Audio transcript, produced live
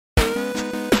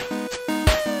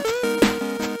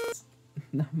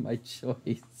Not my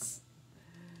choice.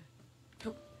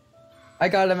 I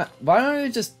got him. Why don't I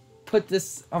just put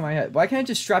this on my head? Why can't I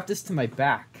just strap this to my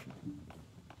back?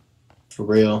 For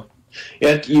real.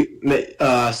 Yeah, you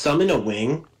summon a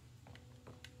wing.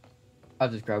 I'll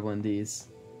just grab one of these.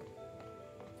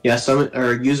 Yeah, summon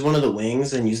or use one of the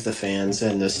wings and use the fans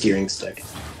and the steering stick.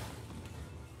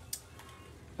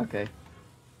 Okay.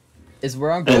 Is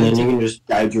where I'm going and then to you can just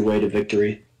guide your way to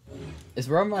victory. Is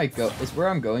where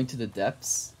I'm going to the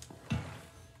depths?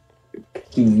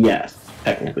 Yes,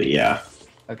 technically, yeah.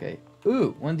 Okay.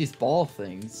 Ooh, one of these ball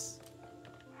things.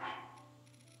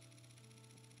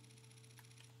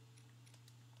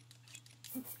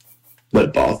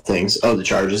 What ball things? Oh, the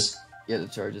charges. Yeah, the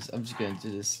charges. I'm just gonna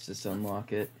do this just to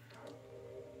unlock it.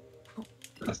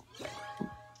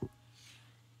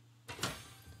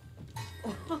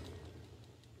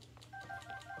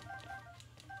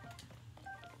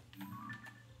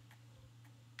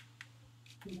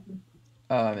 Oh,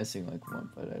 I'm missing like one,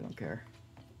 but I don't care.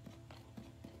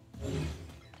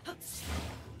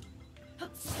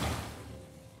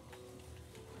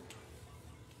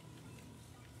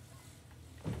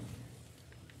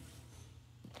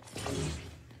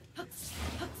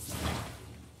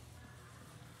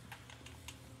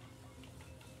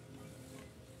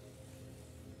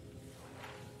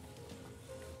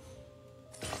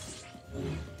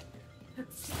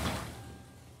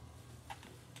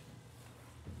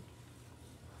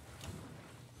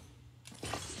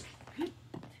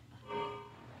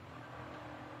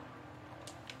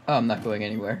 Oh, I'm not going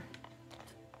anywhere.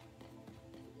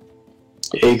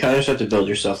 Yeah, you kind of just have to build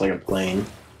yourself like a plane.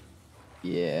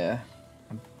 Yeah,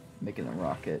 I'm making a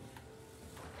rocket.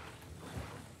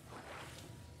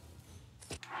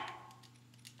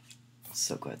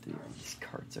 So glad that these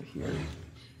carts are here.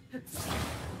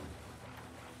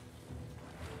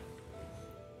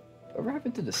 What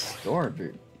happened to the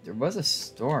storm? There was a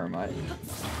storm.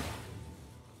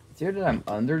 It's either that I'm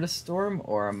under the storm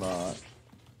or I'm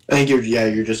I think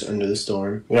you're just under the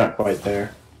storm. You're not quite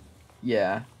there.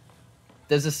 Yeah.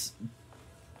 Does this...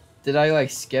 Did I, like,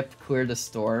 skip clear the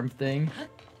storm thing?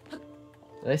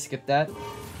 Did I skip that?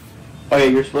 Oh yeah,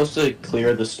 you're supposed to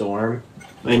clear the storm.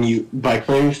 And by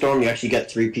clearing the storm, you actually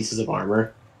get 3 pieces of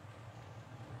armor.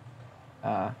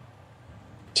 So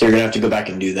you're gonna have to go back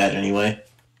and do that anyway.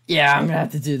 Yeah, I'm gonna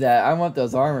have to do that. I want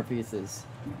those armor pieces.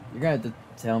 You're gonna have to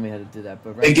tell me how to do that,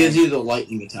 but right It gives now... you the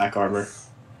lightning attack armor.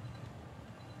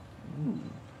 Ooh.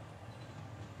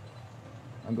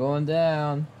 I'm going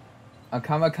down. I'm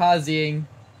kamikazing.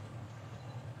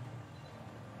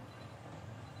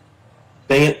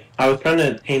 Dang it, I was trying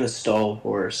to paint a stall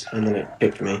horse, and then it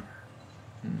kicked me.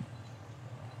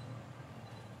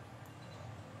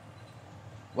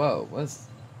 Whoa, what's...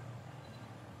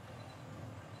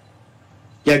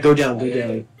 Yeah, go down, go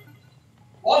down.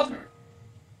 Water!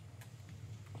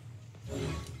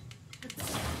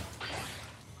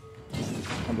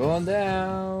 I'm going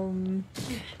down.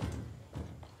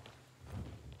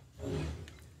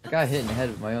 I got hit in the head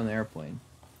with my own airplane.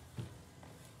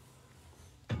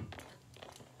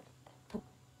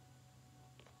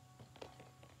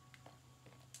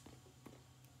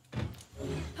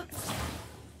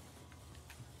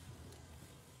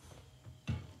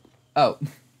 Oh.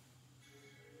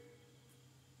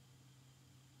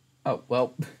 Oh,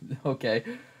 well, okay.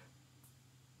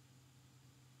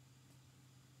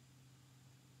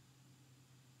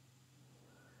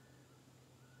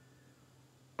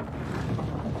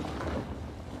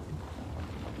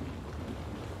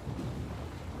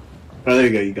 Oh, there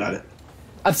you go, you got it.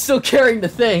 I'm still carrying the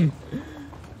thing.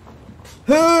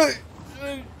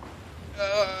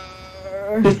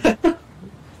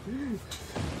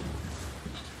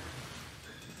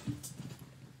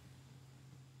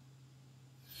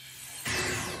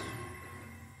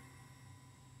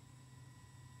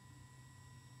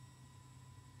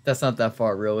 That's not that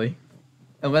far, really.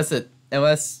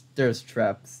 Unless there's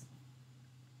traps.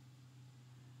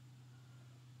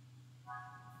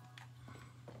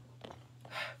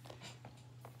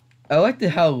 I like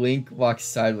how Link walks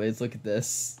sideways. Look at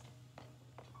this.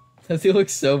 Does he look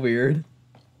so weird?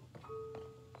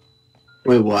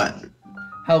 Wait, what?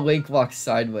 How Link walks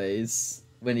sideways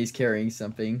when he's carrying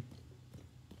something.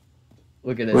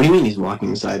 Look at it. What do you mean he's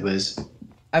walking sideways?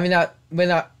 I mean,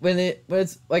 when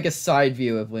it's like a side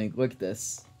view of Link. Look at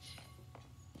this.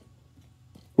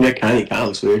 Yeah, kind of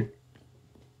looks weird.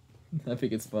 I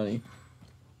think it's funny.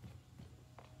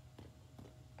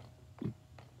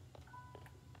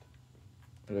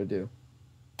 What do I do?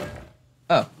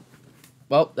 Oh.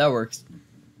 Well, that works.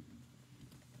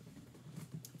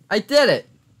 I did it!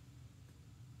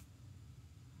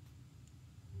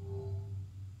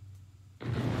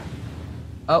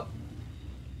 Oh.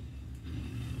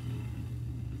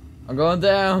 I'm going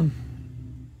down.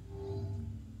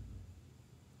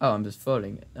 Oh, I'm just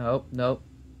floating. Nope, nope.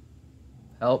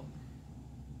 Help.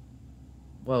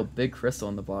 Whoa, big crystal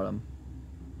on the bottom.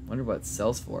 Wonder what it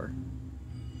sells for.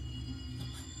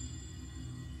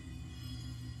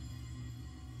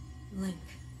 Link.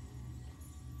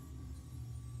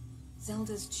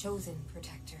 Zelda's chosen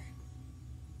protector.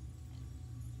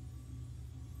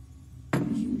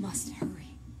 You must hurry.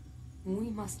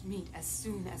 We must meet as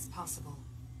soon as possible.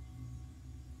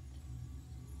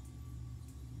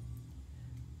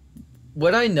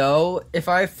 Would I know if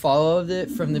I followed it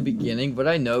from the beginning? Would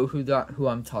I know who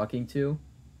I'm talking to?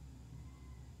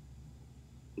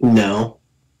 No.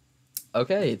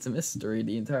 Okay, it's a mystery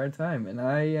the entire time, and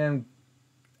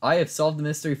I have solved the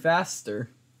mystery faster.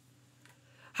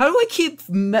 How do I keep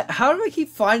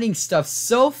finding stuff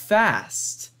so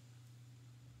fast?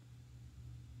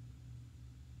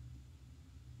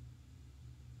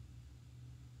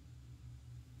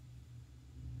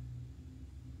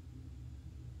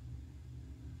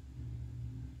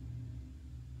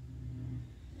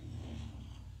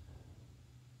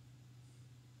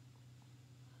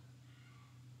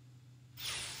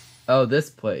 Oh, this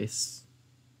place.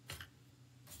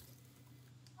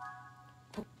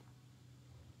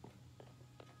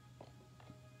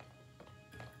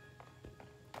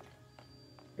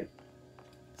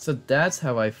 So that's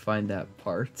how I find that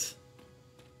part.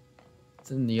 It's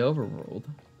in the overworld.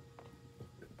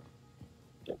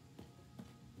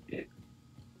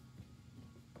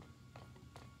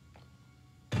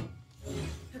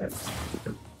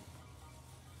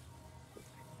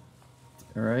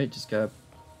 Alright, just gotta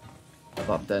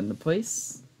plop that into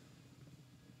place.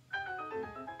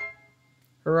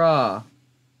 Hurrah!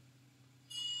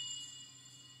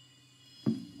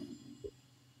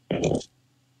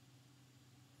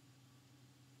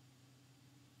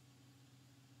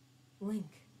 Link.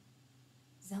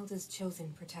 Zelda's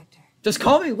chosen protector. Just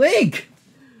call me Link!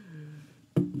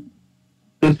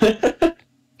 My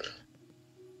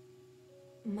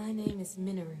name is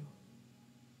Minoru.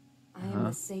 I am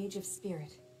the Sage of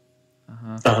Spirit.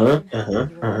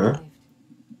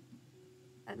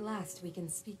 At last we can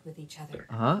speak with each other.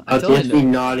 I can't be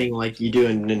nodding like you do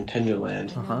in Nintendo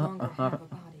Land. I no longer have a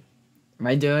body. Am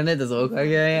I doing it? Does it look like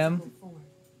I am?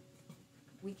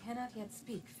 We cannot yet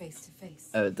speak face to face.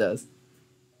 Oh, it does.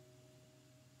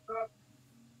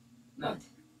 But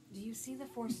do you see the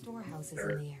 4 storehouses in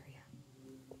the area?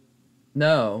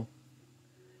 No.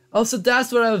 Oh, so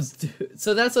that's what I was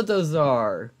so that's what those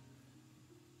are.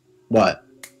 What?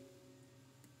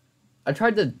 I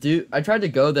tried to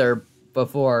go there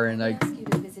before and I ask you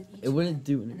to visit each it wouldn't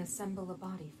do and it. assemble a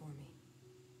body for me.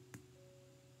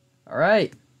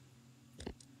 Alright.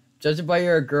 Judging by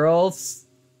your girls,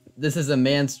 this is a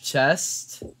man's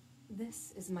chest.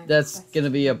 This is my That's request gonna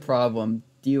be a to you. problem.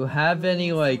 Do you have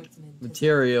any, like,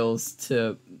 materials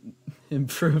to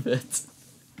improve it?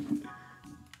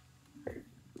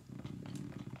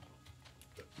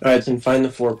 Alright, then find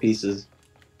the 4 pieces.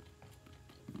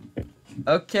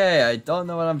 Okay, I don't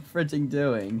know what I'm freaking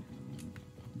doing.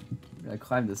 I'm gonna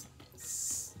climb this.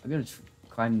 I'm gonna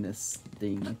climb this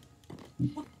thing.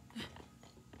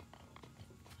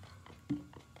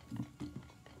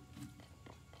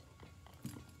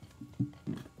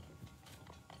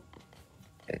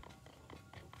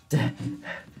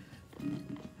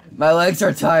 My legs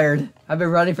are tired. I've been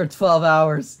running for 12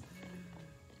 hours.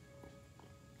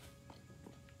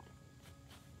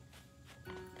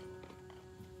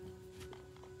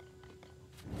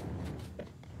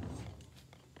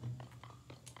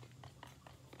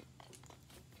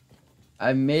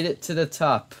 I made it to the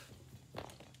top.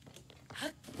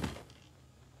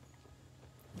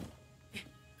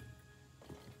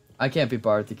 I can't be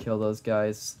bothered to kill those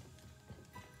guys.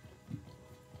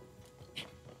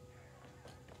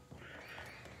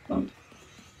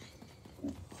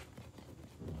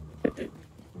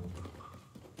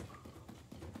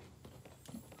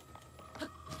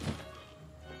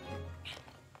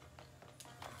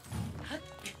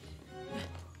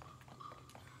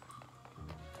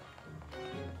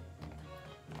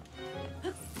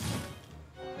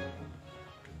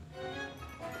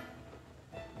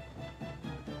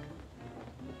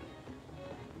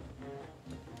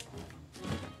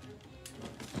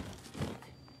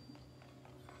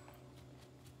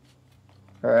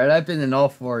 Alright, I've been in all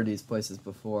 4 of these places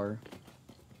before.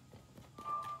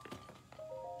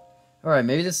 Alright,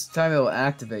 maybe this time it will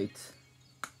activate.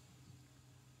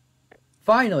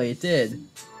 Finally, it did!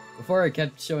 Before it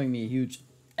kept showing me a huge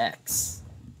X.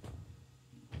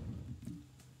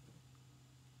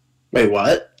 Wait,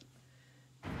 what?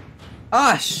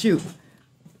 Ah, shoot!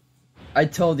 I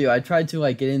told you, I tried to,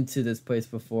 like, get into this place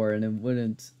before, and it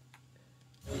wouldn't...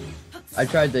 I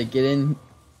tried to get in...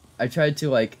 I tried to,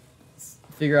 like,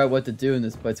 figure out what to do in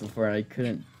this place before, and I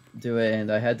couldn't do it,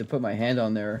 and I had to put my hand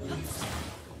on there.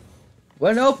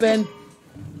 Wouldn't open!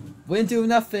 Wouldn't do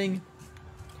nothing.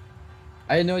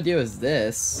 I had no idea it was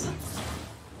this.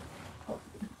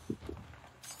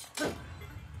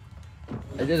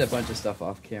 I did a bunch of stuff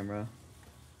off camera.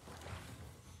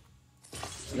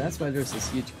 And that's why there's this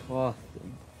huge cloth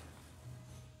thing.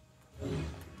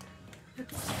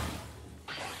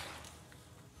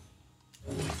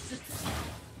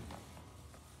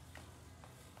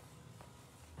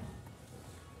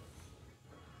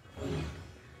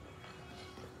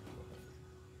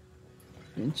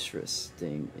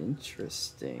 Interesting,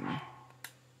 interesting.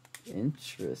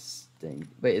 Interesting.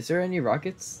 Wait, is there any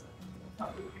rockets?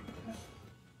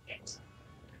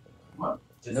 What?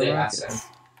 No rockets.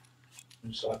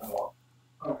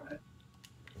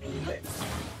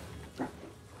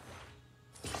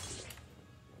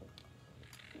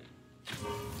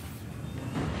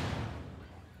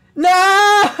 No!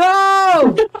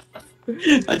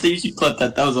 I think you should clip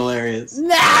that. That was hilarious.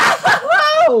 No!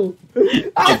 I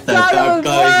Get that. thought I'm it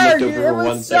glad would you work! looked It over for 1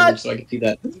 was second such, so I could see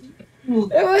that.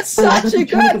 it was such a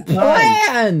good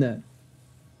plan!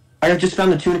 I just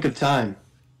found the Tunic of Time.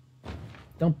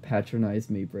 Don't patronize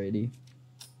me, Brady.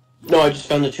 No, I just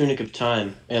found the Tunic of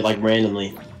Time. And, like,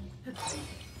 randomly. That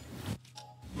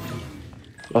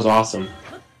was awesome.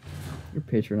 You're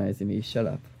patronizing me. Shut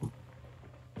up.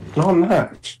 No, I'm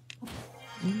not.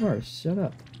 You are. Shut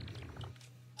up.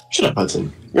 Shut up,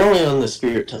 Hudson. You're only on the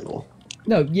Spirit Temple.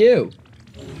 No, you.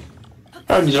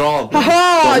 Oh, these are all of them.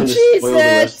 Ha-ha! Don't just spoil the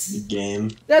rest Cheez-It! of the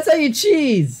game. That's how you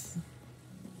cheese!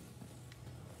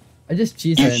 I just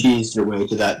cheese You it. cheesed your way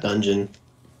to that dungeon.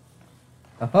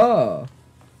 Aha!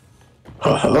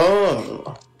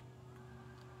 Oh.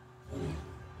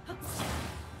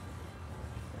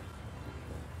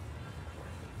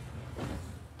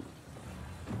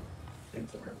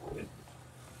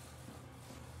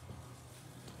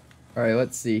 Alright,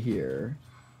 let's see here.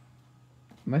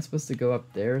 Am I supposed to go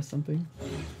up there or something?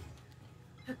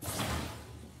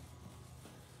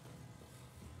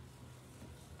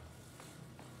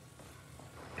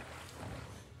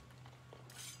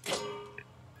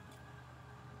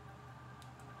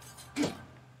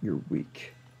 You're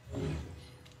weak.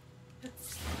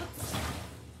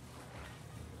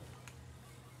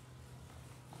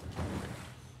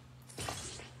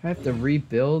 I have to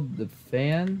rebuild the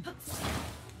fan?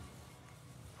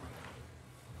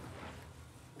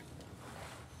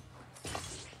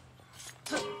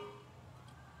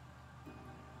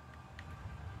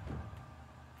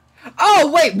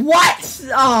 Oh, wait, what?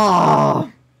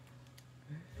 Oh!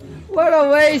 What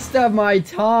a waste of my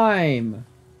time!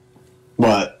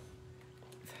 What?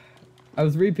 I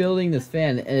was rebuilding this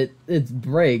fan and it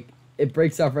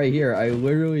breaks off right here. I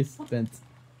literally spent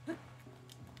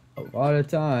a lot of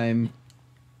time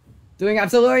doing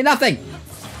absolutely nothing!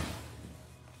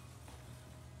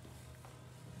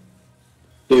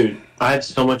 Dude, I have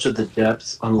so much of the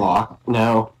depths unlocked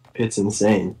now. It's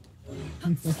insane.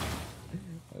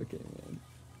 Okay, man.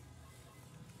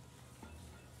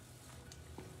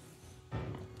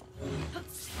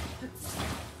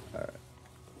 Alright.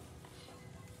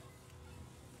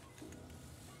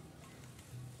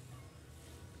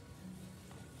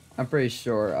 I'm pretty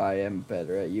sure I am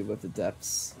better at you with the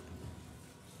depths.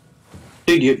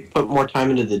 Dude, you put more time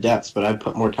into the depths, but I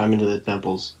put more time into the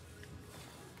temples.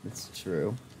 It's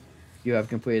true. You have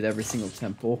completed every single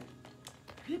temple.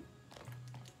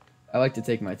 I like to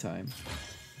take my time.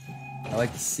 I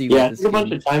like to see Yeah, what I this took a bunch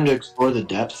game... of time to explore the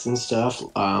depths and stuff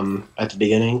at the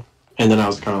beginning. And then I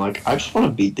was kind of like, I just want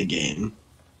to beat the game.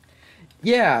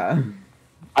 Yeah.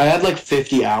 I had like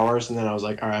 50 hours, and then I was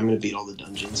like, alright, I'm going to beat all the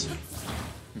dungeons.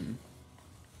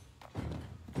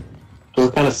 I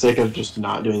was kind of sick of just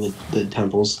not doing the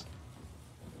temples.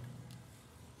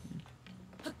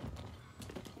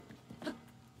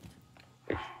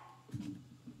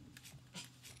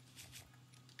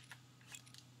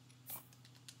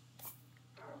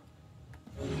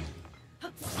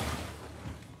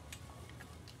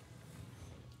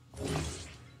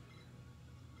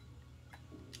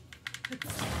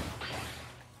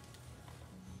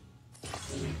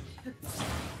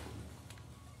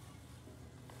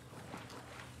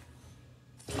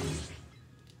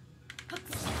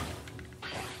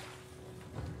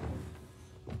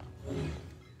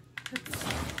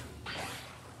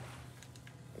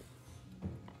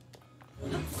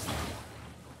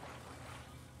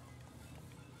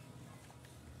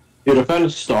 Dude, I found a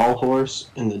stall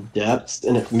horse in the depths,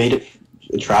 and it made it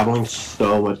traveling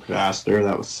so much faster.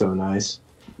 That was so nice.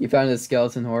 You found a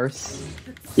skeleton horse?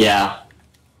 Yeah.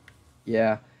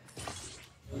 Yeah.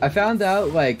 I found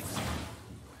out like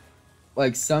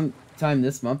sometime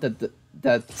this month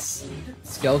that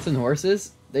skeleton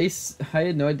horses, I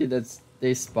had no idea that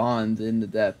they spawned in the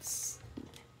depths.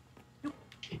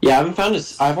 Yeah,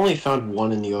 I've only found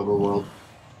one in the overworld.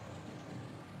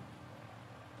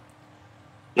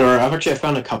 Or I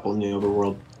found a couple in the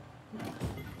overworld.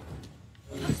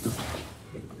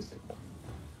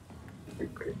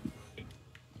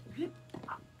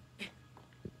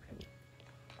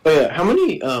 Oh yeah, how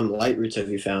many light roots have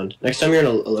you found? Next time you're in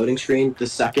a loading screen, the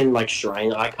second like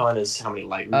shrine icon is how many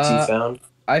light roots you found.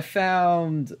 I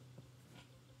found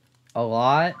a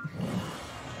lot.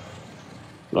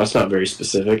 That's not very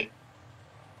specific.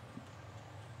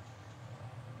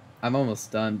 I'm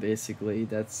almost done, basically.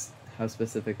 That's how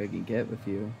specific I can get with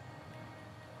you.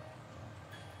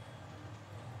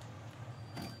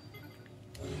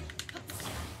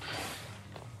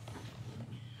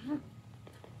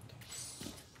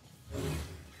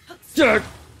 Jerk!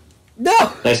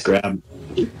 No! Nice grab.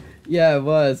 Yeah, it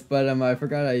was, but I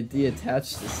forgot I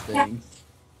detached this thing.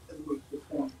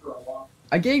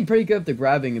 I'm getting pretty good at the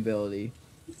grabbing ability.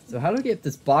 So how do I get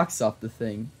this box off the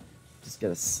thing? Just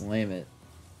gotta slam it.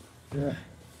 Yeah.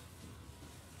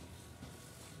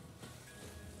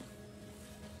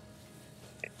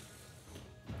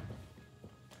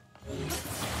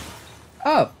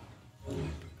 Oh!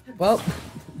 Well,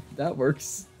 that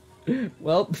works.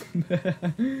 Well.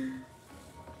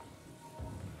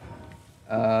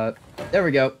 There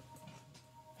we go.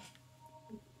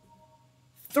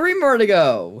 3 more to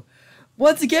go!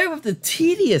 Once again with the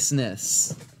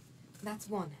tediousness. That's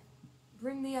one.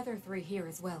 Bring the other 3 here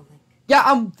as well, Link. Yeah,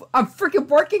 I'm freaking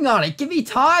working on it. Give me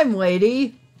time,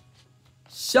 lady.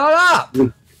 Shut up.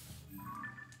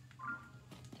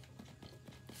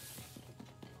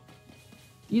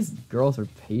 These girls are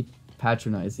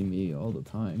patronizing me all the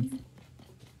time.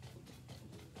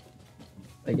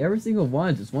 Like every single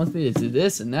one just wants me to do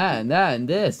this and that and that and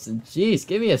this. And jeez,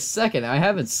 give me a second. I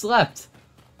haven't slept.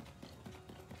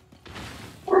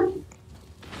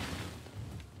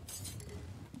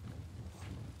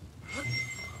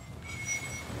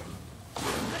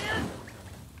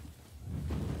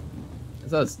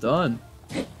 That's how it's done.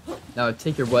 Now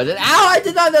take your weapon. Ow! I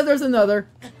did not know there's another.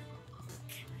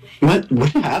 What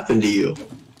happened to you?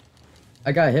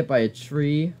 I got hit by a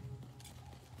tree.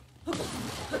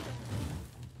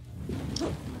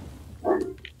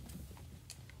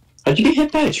 How'd you get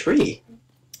hit by a tree?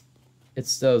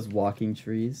 It's those walking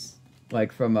trees,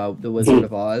 like from the Wizard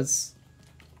of Oz.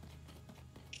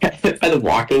 Got hit by the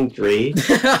walking tree?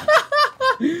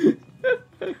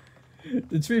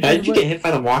 The tree. How did you get hit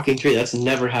by the walking tree? That's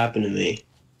never happened to me.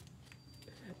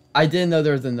 I didn't know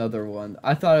there was another one.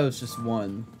 I thought it was just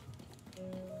one.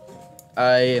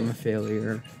 I am a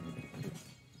failure.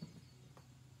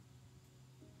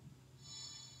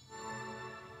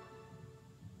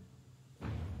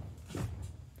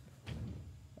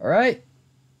 All right.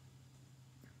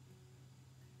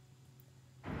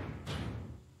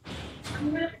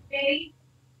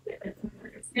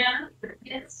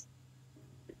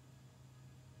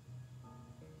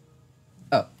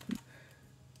 Oh.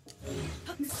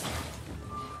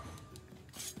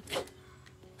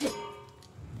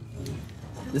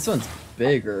 This one's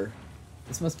bigger.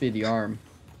 This must be the arm.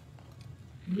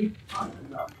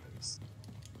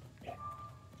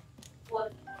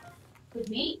 What? With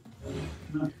me?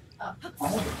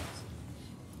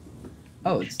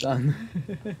 Oh, it's done.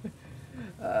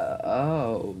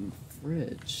 Oh,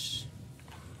 fridge.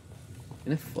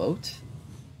 Can it float?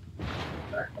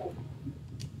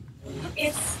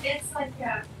 It's like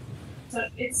so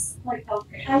it's like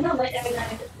I know like every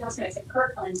time I was gonna say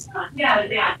Kirkland's not. Yeah,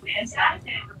 it's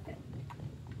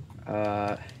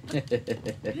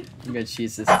I'm gonna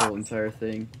cheese this whole entire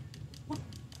thing.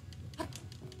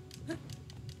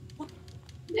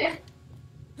 Yeah.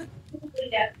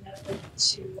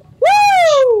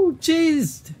 Woo!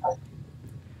 Cheesed!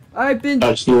 I've been.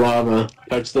 Touch the lava.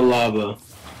 Touch the lava.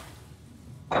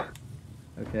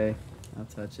 Okay, I'll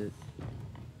touch it.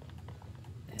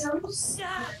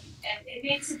 It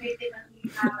makes a big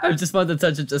difference. I just wanted to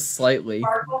touch it just slightly.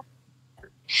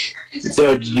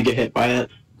 So, did you get hit by it?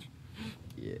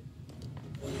 Yeah.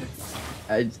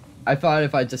 I thought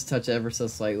if I just touch it ever so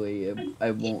slightly, it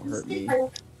won't hurt me.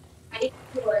 I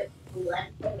put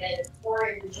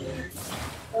orange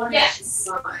or yes,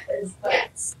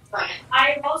 yes, fine.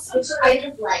 I also kind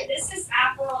of like this is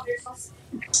after all. There's also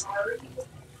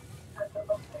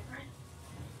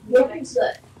looking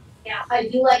good. Yeah, I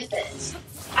do like this.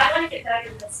 I like it better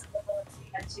than the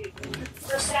that too.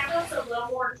 So Sackle's a little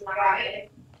more dry.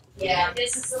 Yeah.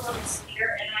 This is a little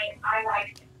sweeter, and I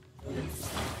like it.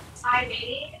 I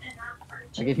made and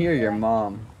I can hear your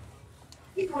mom.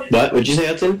 What? What'd you say,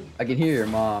 Hudson? I can hear your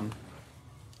mom.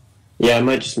 Yeah, I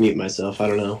might just mute myself. I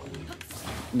don't know.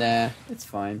 Nah, it's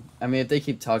fine. I mean, if they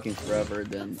keep talking forever,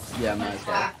 then yeah, might as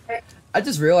well. I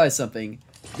just realized something.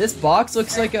 This box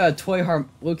looks like a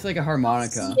looks like a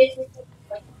harmonica.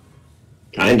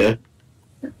 Kinda.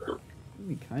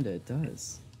 Ooh, kinda, it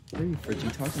does. What are you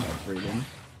freaking talking about, Braden?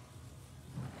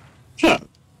 Shut up.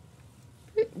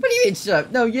 What do you mean shut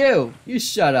up? No, you! You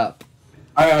shut up.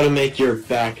 I ought to make your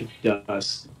back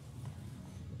dust.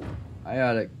 I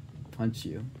ought to punch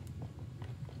you.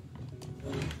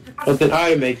 But then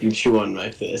I ought to make you chew on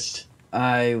my fist.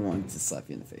 I want to slap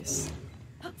you in the face.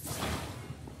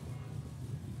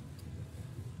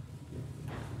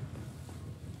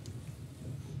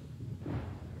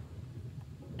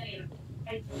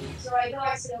 So I go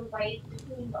accidentally bite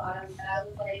between bottom, and I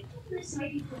was like, this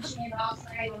might be pushing it off,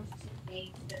 and I don't just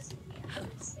think this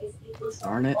it was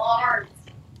Darn it. hard.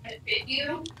 It fit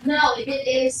you? No,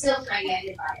 it was still trying to get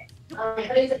hit by it.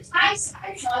 But it was a tie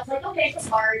side, so I was like, okay, it's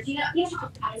hard. You know how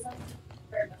ties are?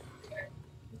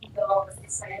 You can go over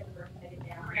this side of the room and put it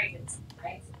down, right? It's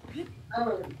right.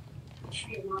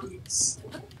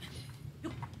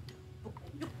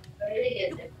 But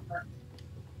it is different.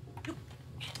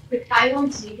 The tie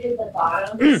ones usually the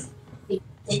bottoms they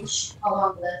cinch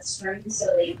along the string so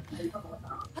they can come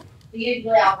along.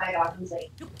 Usually I'll buy bottoms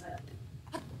like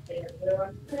bigger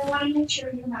ones. But I want to make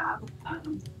sure you have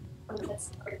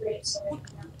that's great so I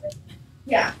can have it.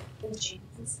 Yeah. The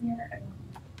jeans is here.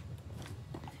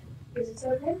 Is it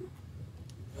so good?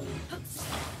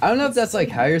 I don't know if that's like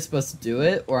how you're supposed to do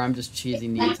it, or I'm just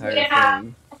cheesing the entire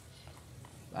thing.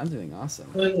 I'm doing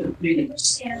awesome. I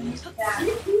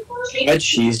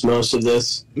cheesed most of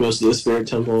this Spirit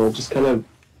Temple. I just kind of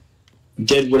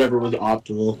did whatever was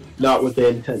optimal, not what they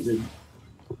intended.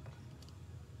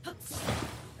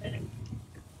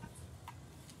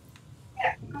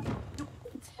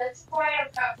 That's why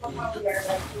I've got one there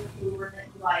that you were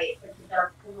light, but the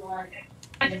dark one.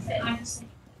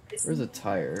 Where's a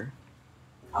tire?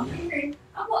 I'll go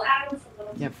add them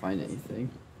for Can't find anything.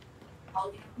 I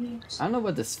don't know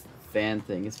what this fan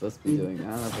thing is supposed to be doing. I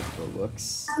don't know if it's for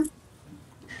looks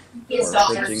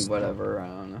or bridging, whatever. I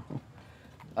don't know.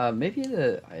 Maybe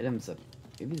the items up.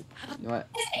 Maybe you know what?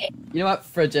 You know what,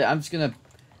 Frigid? I'm just gonna.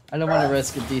 I don't want to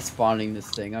risk it despawning this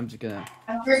thing. I'm just gonna.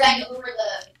 Tires.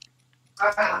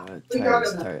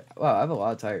 Wow, I have a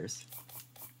lot of tires.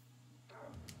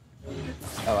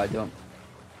 Oh, I don't.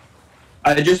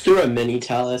 I just threw a mini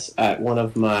talus at one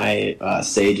of my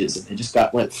sages, and it just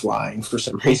went flying for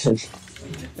some reason.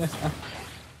 That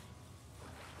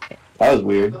was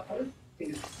weird.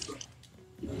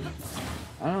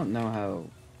 I don't know how.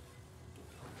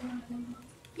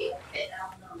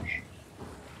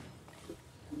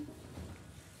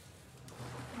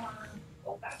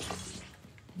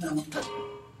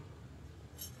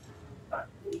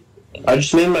 I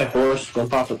just made my horse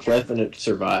jump off a cliff, and it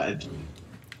survived.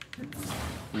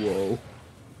 Whoa.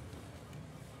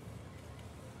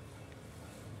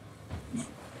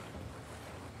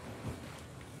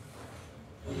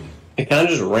 It kind of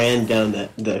just ran down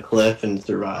the cliff and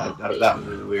survived. That was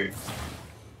really weird.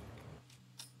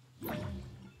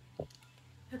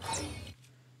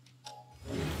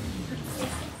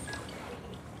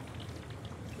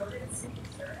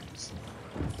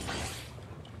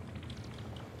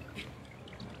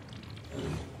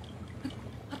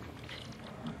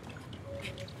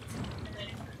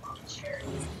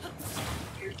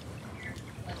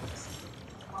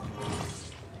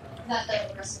 Not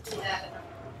the recipe that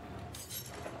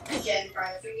Jen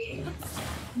tried to eat.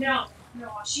 No,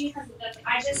 she hasn't done it.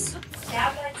 I just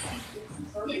have like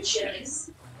some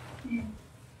chilies.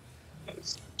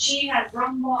 She had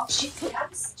rum walk. She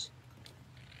has.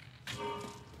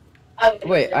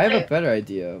 Wait, I have a better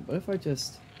idea. What if I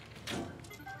just?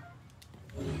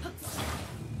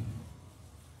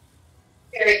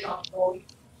 Very comfortable.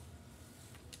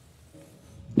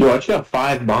 Yo, I actually got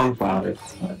 5 bonfires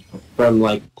from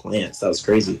like plants. That was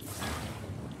crazy.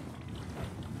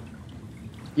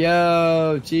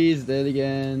 Yo, cheese did it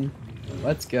again.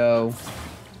 Let's go.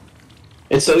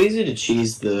 It's so easy to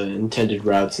cheese the intended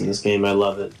routes in this game. I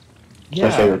love it. It's my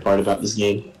favorite part about this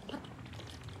game.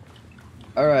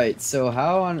 Alright, so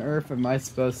how on earth am I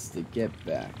supposed to get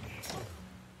back?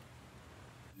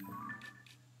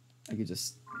 I could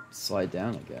just slide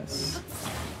down, I guess.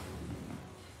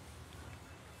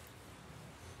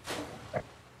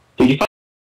 Did you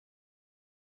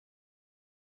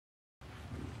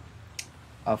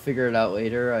I'll figure it out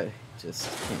later. I just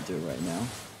can't do it right now.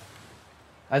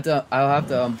 I'll have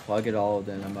to unplug it all,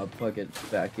 then I'm gonna plug it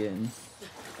back in.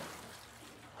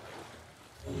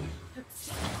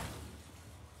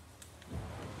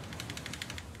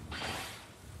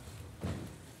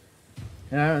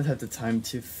 And I don't have the time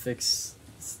to fix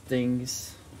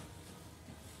things.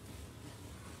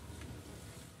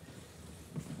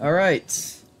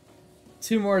 Alright.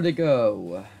 2 more to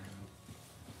go.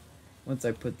 Once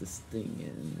I put this thing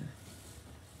in.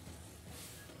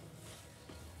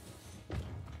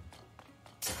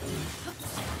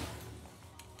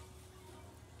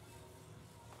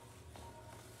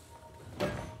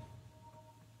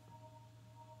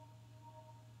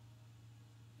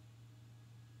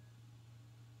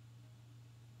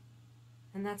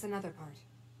 And that's another part.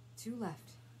 2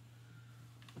 left.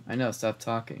 I know, stop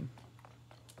talking.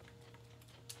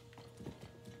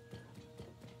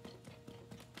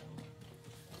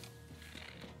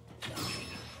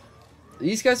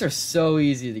 These guys are so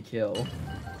easy to kill.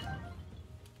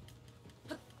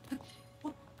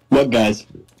 What guys?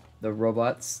 The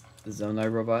robots, the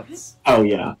Zonai robots. Oh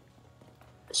yeah.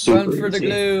 Super Run for the easy.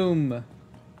 gloom!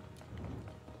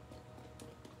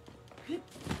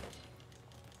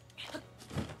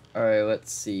 Alright,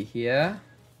 let's see here.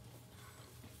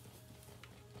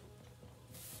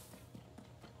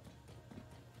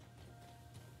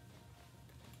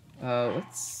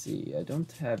 Let's see. I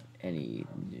don't have any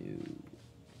new.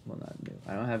 Well, not new.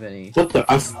 I don't have any. What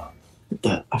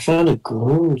the? I found a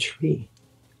gloom tree.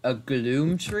 A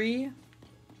gloom tree?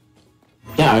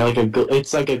 Yeah, like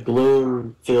it's like a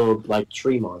gloom-filled like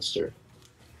tree monster.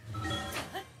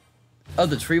 Oh,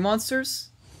 the tree monsters?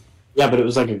 Yeah, but it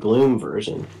was like a gloom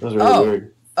version. That was really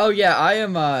weird. Oh yeah, I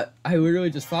am. I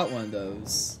literally just fought one of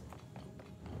those.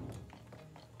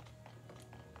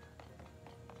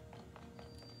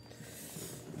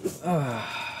 I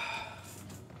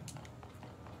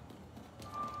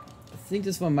think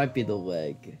this one might be the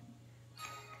leg.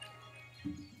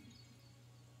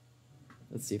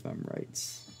 Let's see if I'm right.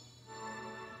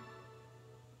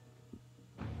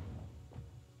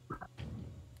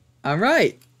 I'm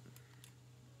right!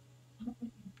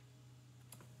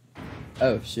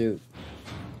 Oh, shoot.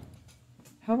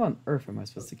 How on earth am I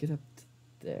supposed to get up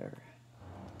there?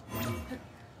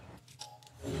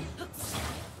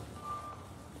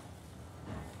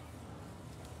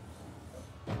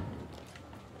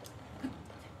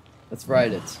 Let's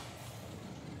ride it.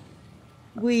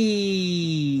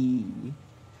 Whee!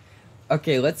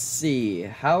 Okay, let's see.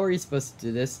 How are you supposed to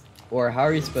do this? Or how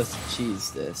are you supposed to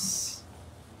cheese this?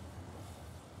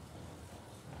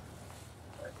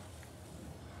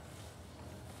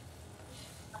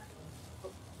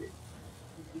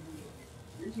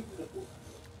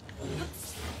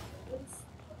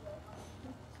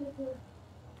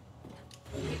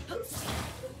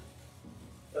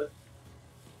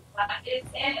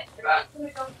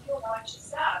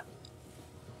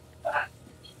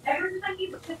 Every time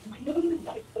you put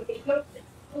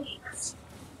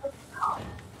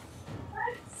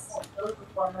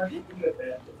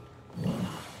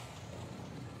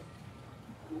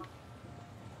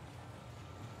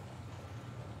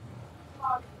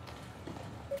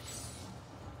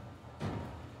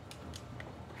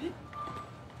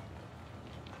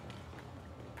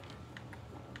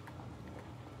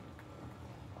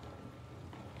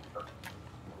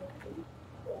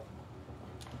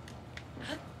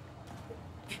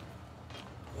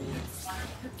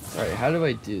Alright, how do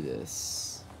I do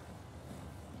this?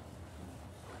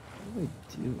 What do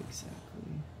I do exactly?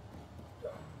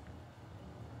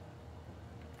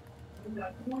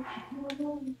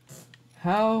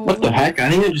 How? What the heck? I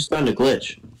think I just found a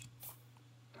glitch.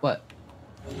 What?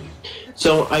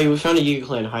 So I found a Yiga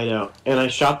Clan hideout, and I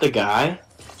shot the guy,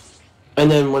 and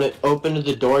then when it opened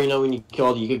the door, you know when you kill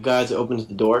all the Yiga guys, it opens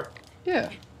the door? Yeah.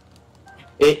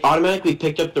 It automatically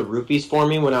picked up the rupees for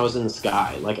me when I was in the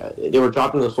sky. Like, they were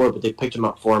dropping to the floor, but they picked them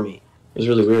up for me. It was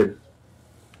really weird.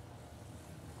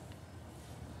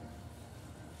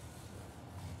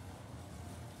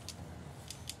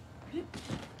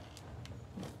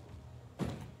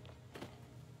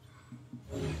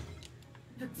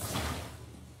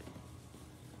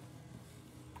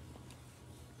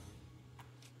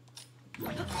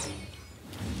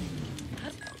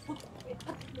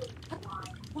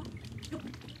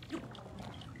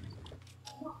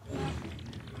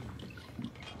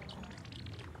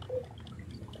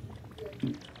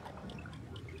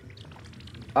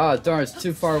 Ah, darn, it's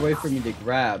too far away for me to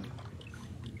grab.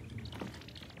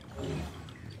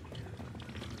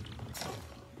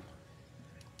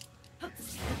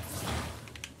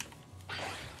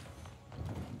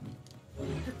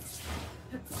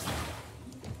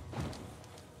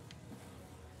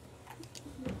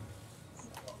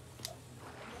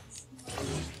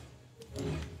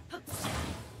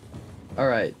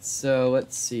 Alright, so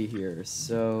let's see here.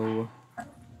 So...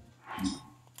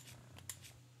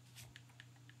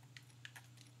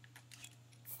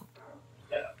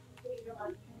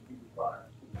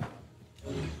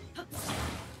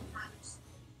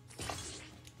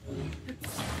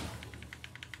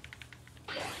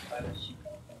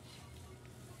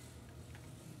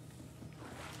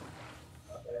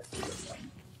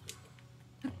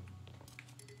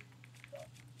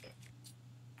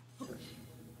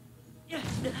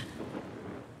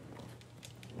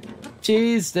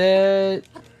 Cheesed it!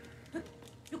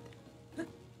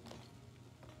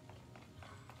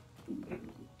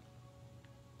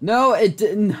 No, it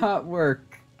did not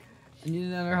work. I need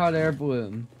another hot air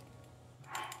balloon.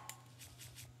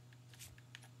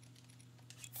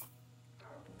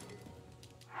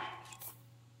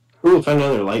 Ooh, found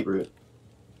another light route.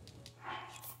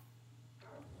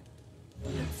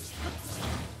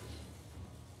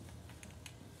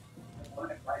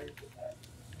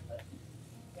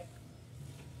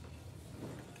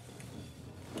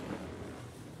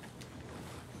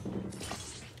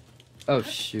 Oh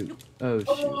shoot. Oh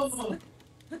shoot.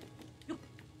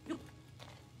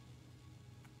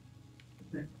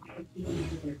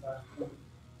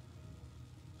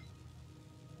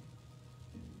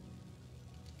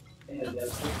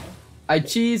 I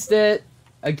cheesed it!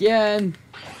 Again!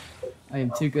 I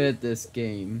am too good at this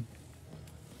game.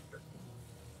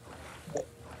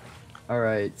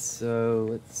 Alright, so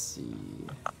let's see.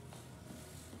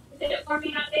 I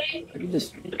can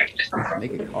just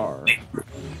make a car.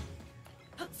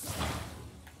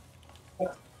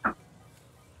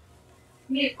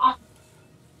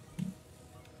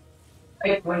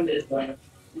 I find it one.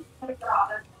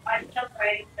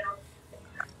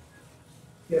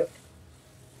 Yeah.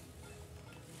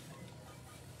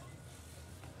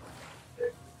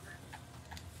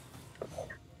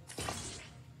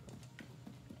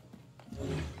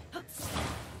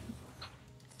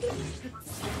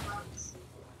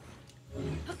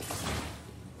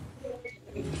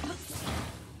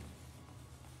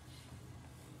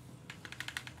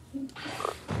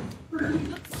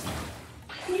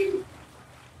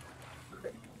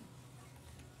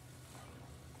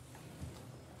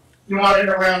 You want it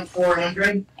around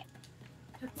 400?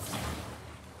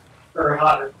 Or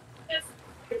hotter?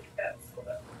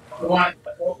 You want it?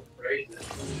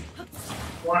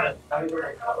 You want it?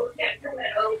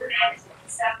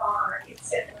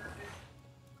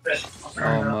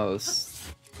 Almost.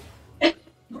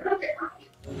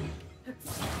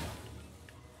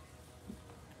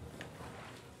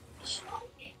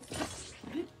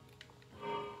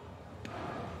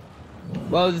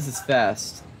 Whoa, this is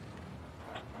fast.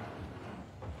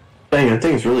 Dang, that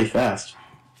thing's really fast.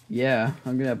 Yeah,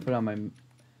 I'm gonna put on my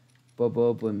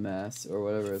Boboblin mask or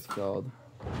whatever it's called.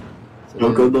 So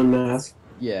No goblin mask.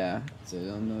 yeah, so they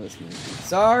don't notice me.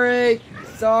 Sorry!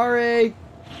 Sorry!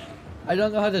 I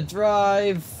don't know how to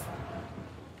drive!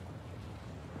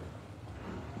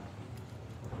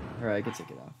 Alright, I can take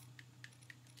it off.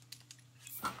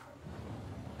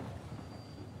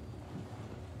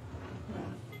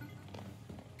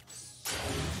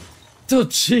 Oh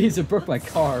jeez, it broke my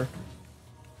car.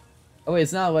 Oh wait,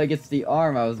 it's not like it's the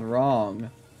arm, I was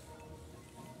wrong.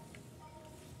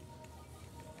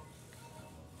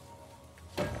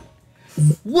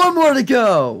 One more to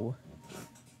go!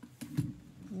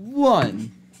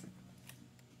 One.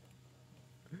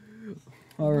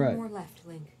 Alright. One more left,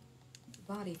 Link.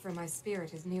 The body for my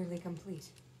spirit is nearly complete.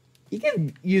 You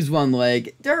can use one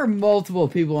leg. There are multiple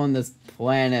people on this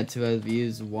planet who have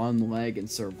used one leg and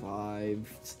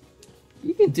survived.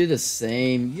 You can do the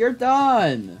same. You're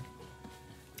done!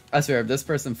 I swear, if this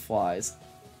person flies,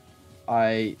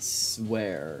 I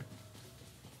swear.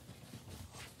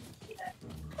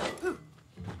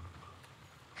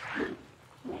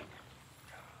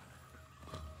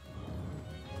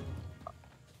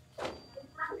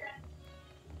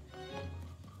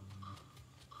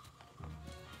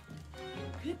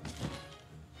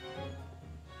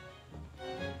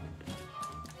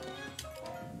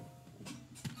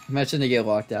 Imagine they get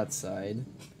locked outside.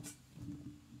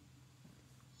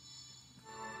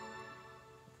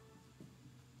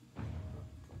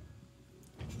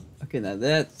 Okay, now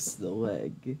that's the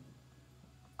leg.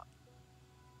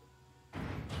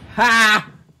 Ha!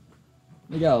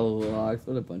 They got locked.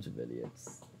 What a bunch of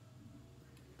idiots.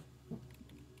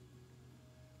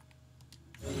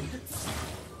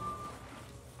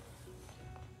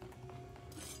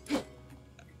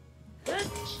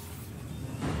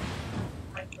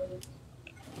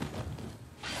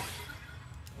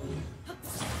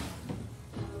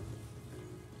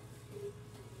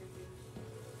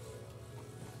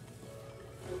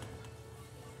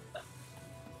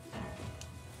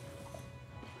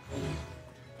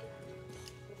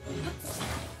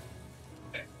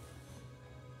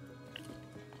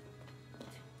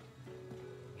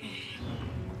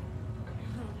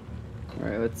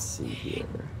 let's see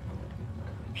here.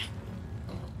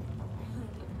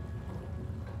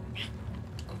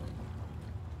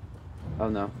 Oh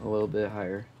no, a little bit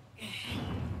higher.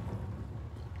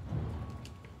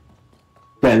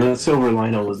 Man, that silver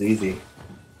lino was easy.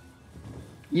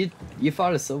 You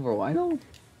fought a silver wino?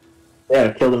 Yeah,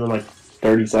 I killed him in like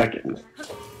 30 seconds.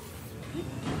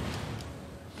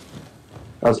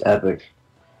 That was epic.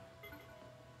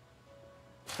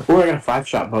 Ooh, I got a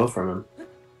 5-shot bow from him.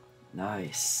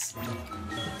 Nice.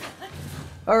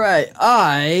 Alright,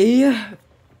 I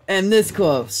am this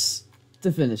close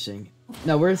to finishing.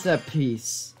 Now, where's that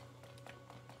piece?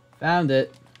 Found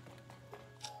it.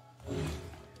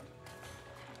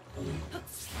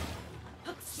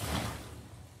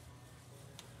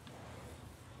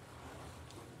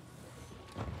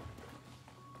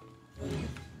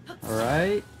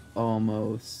 Alright,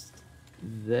 almost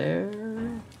there.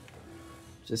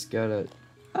 Just gotta...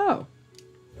 Oh!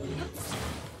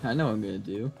 I know what I'm gonna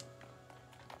do.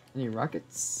 Any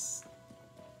rockets?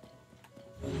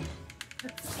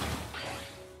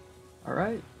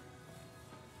 Alright.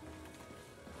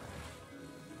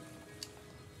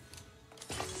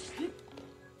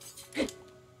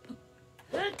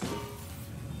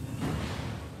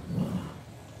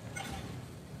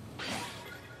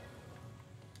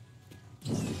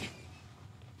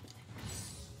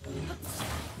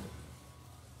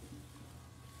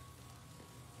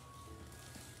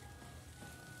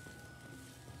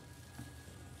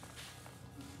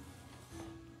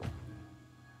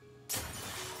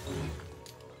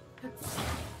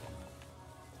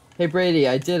 Hey Brady,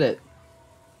 I did it.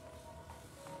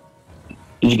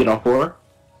 Did you get all 4?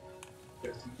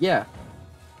 Yeah.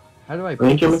 How do I I put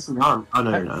think you're this? missing arm. Oh, no,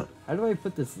 you're not. How do I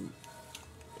put this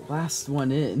last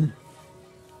one in?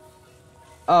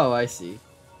 Oh, I see.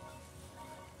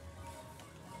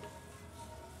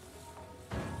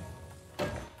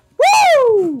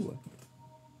 Woo!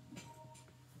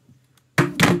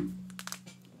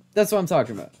 That's what I'm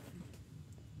talking about.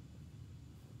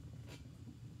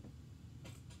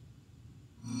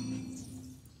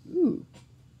 Ooh.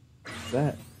 What's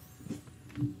that?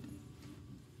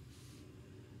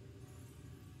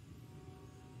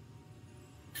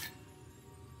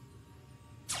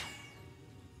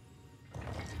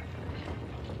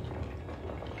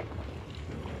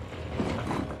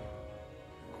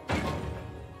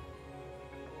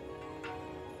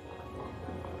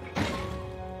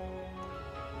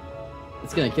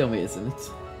 It's gonna kill me, isn't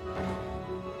it?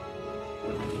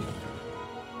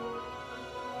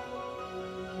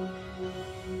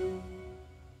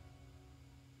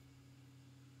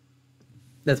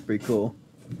 That's pretty cool.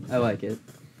 I like it.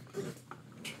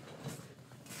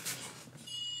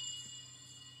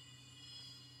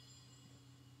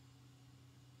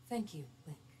 Thank you,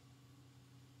 Link.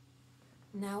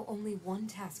 Now only one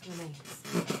task remains.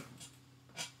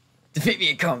 Defeat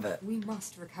me in combat. We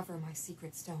must recover my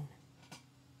secret stone.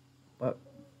 What?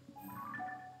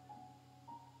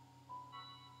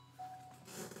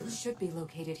 It should be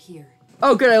located here.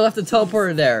 Oh, good. I left the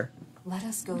teleporter there. Let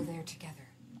us go there together.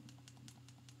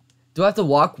 Do I have to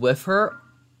walk with her?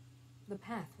 The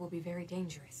path will be very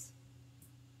dangerous.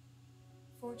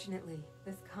 Fortunately,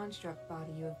 this construct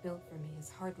body you have built for me is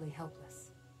hardly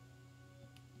helpless.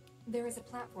 There is a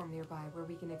platform nearby where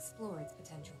we can explore its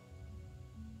potential.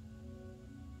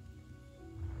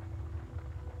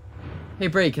 Hey,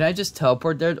 Brady, can I just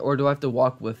teleport there, or do I have to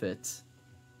walk with it?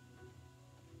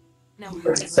 Now,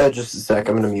 So just a sec.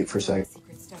 I'm gonna mute for a sec.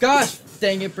 Gosh,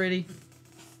 dang it, Brady.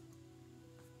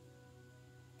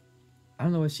 I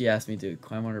don't know what she asked me to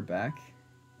climb on her back.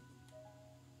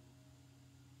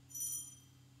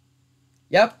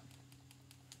 Yep.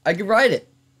 I can ride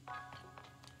it.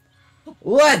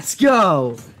 Let's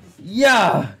go.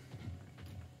 Yeah.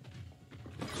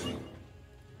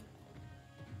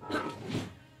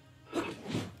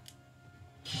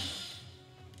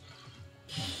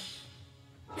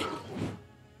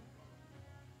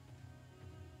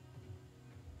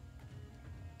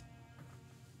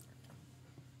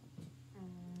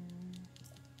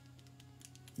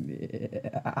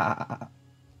 Yeah. Aha.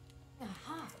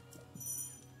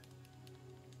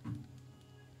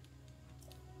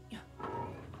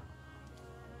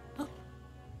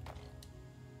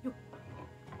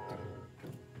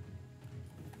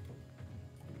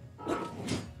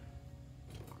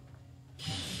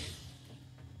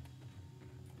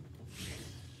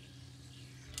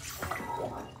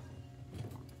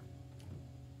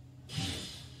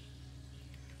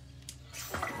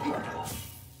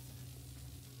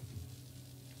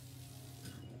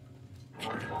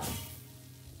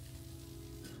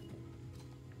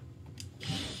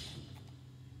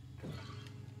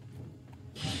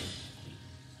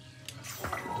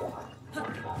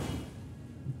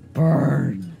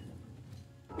 Burn.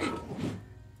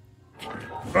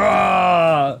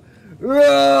 Ah!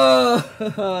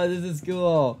 Ah! This is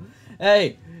cool.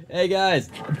 Hey, hey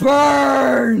guys,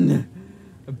 burn!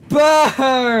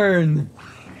 Burn!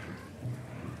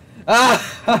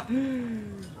 Ah!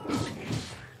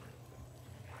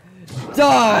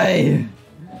 Die!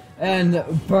 And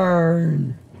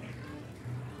burn!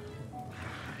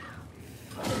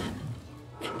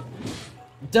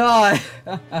 Die!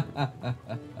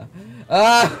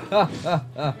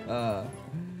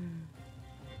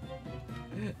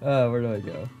 Where do I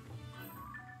go?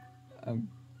 I'm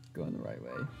going the right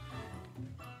way.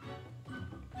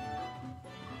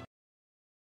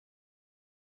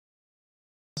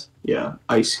 Yeah,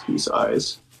 ice keys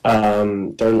eyes.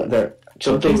 They're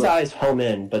so big size home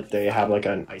in, but they have like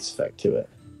an ice effect to it.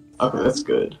 Okay, that's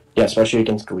good. Yeah, especially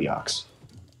against Gleeoks.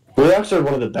 Gleeoks are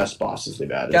one of the best bosses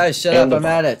they've added. Guys, shut up! I'm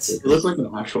at it. It looks like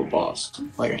an actual boss.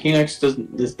 Like a Hinox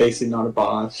is basically not a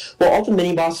boss. Well, all the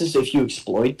mini bosses, if you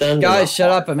exploit them, Guys, shut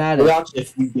up! I'm at it. Gleeoks,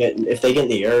 if they get in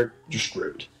the air, you're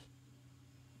screwed.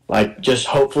 Like, just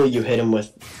hopefully you hit them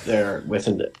with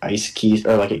an ice keys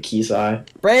or like a keys eye.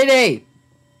 Brady!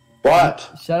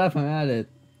 What? Shut up! I'm at it.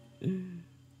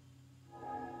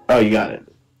 Oh, you got it.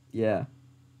 Yeah.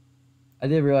 I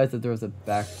didn't realize that there was a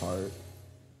back part.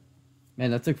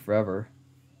 Man, that took forever.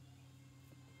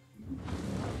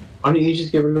 Why don't you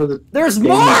just get rid of the... There's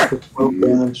more!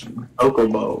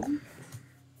 Chocobo.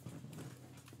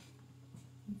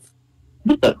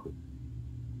 What the?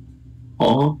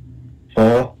 Huh?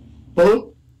 Huh? Huh?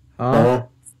 Huh?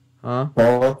 Huh?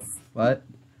 Huh? What?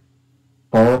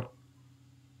 Huh?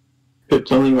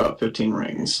 Tell me about 15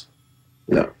 rings.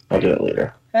 No, I'll do it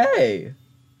later. Hey!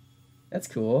 That's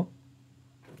cool.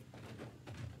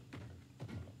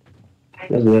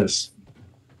 What is this?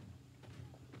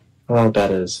 I don't know what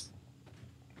that is.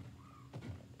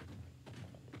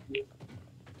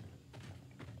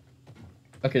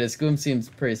 Okay, this gloom seems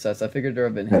pretty sus. I figured there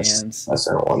have been hands. That's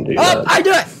not one to do Oh! that. I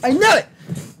knew it! I knew it!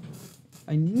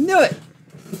 I knew it!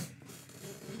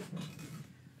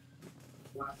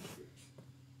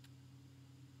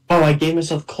 Oh, I gave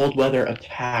myself cold weather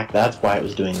attack. That's why it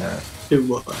was doing that. Do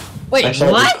what? Wait, I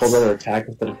started with what? cold weather attack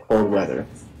instead of cold weather.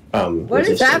 What is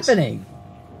resistance. happening?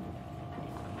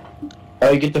 Oh,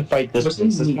 you get to fight this. What's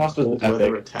This the boss was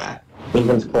weather epic. attack? When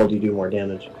it's cold, you do more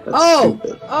damage. That's Oh!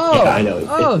 stupid. Oh! Yeah, I know.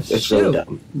 Oh, it's shoot. really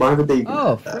dumb. Why would they do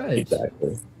Oh, that? Fred.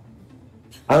 Exactly.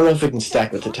 I don't know if it can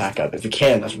stack with attack up. If it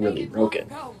can, that's really broken.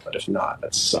 But if not,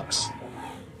 that sucks.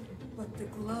 But the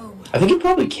glow. I think it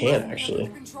probably can, actually.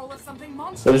 The control of something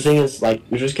But the monstrous. thing is, like,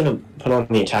 you're just gonna put on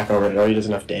the attack already. It already does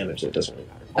enough damage that it doesn't really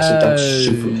matter. Also, that's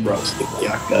super gross. The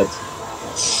Gleeok guts.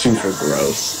 Super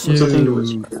gross. What's the thing to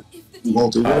whisper?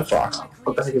 Molduga? Fox.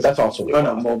 What the heck is That's also Oh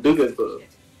no, Molduga's the...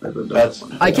 That's-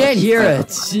 I can't hear it.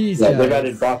 Jeez. Yeah, they've guys.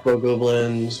 added Brockbow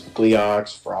Goblins,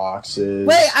 Gleeoks, Froxes.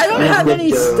 Wait, I don't have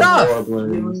any stuff!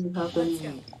 Goblins, Have to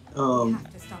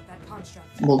stop that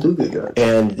construct. Molduga guy.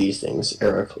 and these things,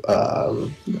 Aracuda.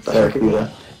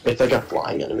 It's like a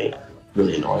flying enemy.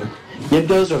 Really annoying.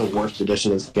 Gibdos are the worst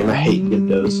addition to this game. I hate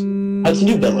Gibdos. Hudson,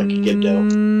 you built like a Gibdo.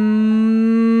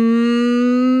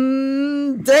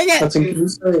 Dang it! Hudson, can you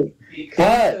say...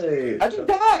 What? How'd you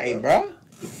die, bro?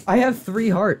 I have 3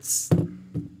 hearts.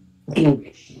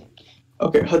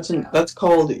 Okay, Hudson, that's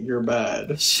called You're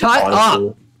Bad. Shut up!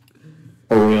 Honestly.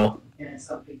 For real.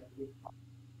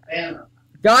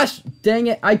 Gosh, dang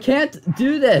it! I can't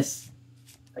do this.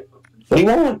 What do you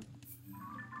want?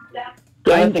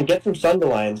 Go ahead and get some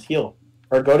Sunderlions, heal.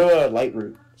 Or go to a light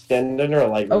root. Stand under a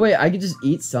light root. Oh wait, I could just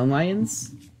eat sun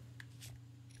lions.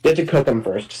 You have to cook them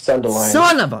first. Sunderlions.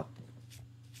 Son of a!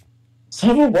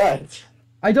 Son of what?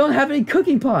 I don't have any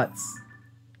cooking pots.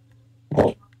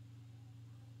 Oh.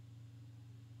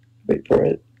 Wait for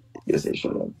it. Yes, they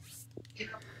shut up.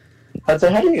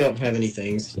 Hudson, how do you not have any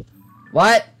things?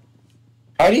 What?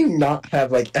 How do you not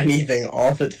have, like, anything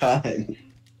all the time?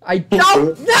 I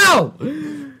don't know.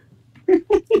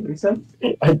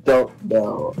 I don't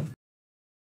know.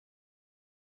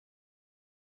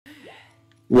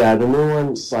 Yeah, the new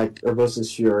one's like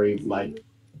Urbosa's Fury, like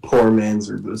poor man's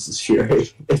Urbosa's Fury.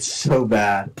 It's so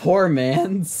bad. Poor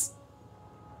man's.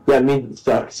 Yeah, it means it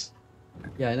sucks.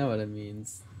 Yeah, I know what it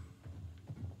means.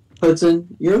 Hudson,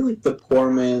 you're like the poor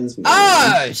man's...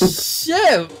 Oh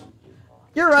shoot!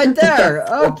 You're right there.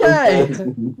 Okay.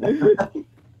 That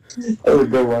was a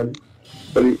good one.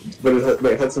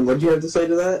 Wait, Hudson, what did you have to say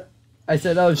to that? I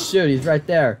said, oh shoot, he's right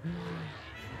there.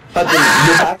 Hudson,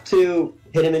 you have to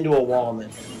hit him into a wall, man.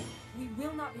 We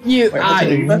will not be You, Wait, I,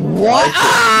 Hudson, what?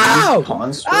 Ow!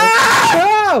 Construct?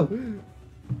 Ow!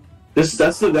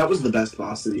 That was the best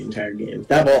boss of the entire game.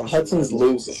 That Well, boss Hudson's was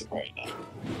losing right now.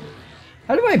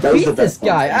 How do I That was beat the this best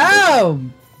guy? boss. Oh,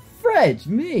 Fridge,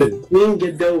 me. The Queen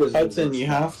Godot was Hudson, you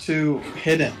have to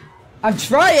hit him. I'm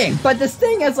trying, but this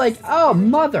thing is like, oh,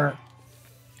 mother.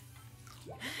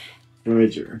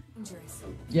 Bridger. Injuries.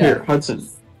 Yeah, Here, Hudson,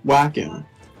 whack him.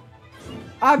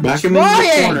 I'm Whack him into the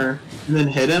trying. corner, and then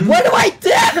hit him. What do I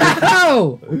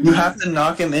do? You have to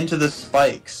knock him into the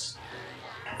spikes.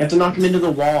 You have to knock him into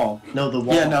the wall. No, the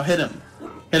wall. Yeah, no, hit him.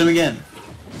 Hit him again.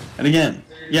 And again.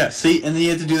 Yeah, see? And then you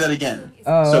have to do that again.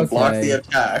 Oh, So block okay. the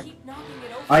attack. Keep knocking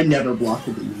it over. I never blocked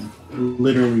it.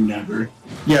 Literally never.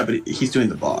 Yeah, but he's doing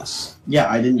the boss. Yeah,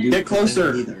 I didn't do Get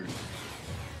closer. either.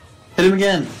 Hit him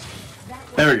again. That way.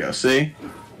 There we go, see?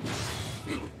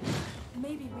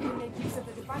 Maybe we can make use of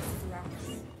the devices around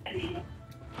us.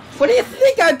 What do you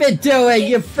think I've been doing,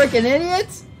 you freaking idiot?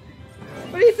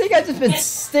 What do you think I've just been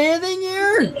standing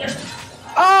here?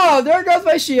 Oh, there goes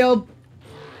my shield.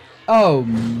 Oh.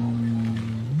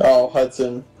 Oh,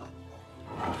 Hudson.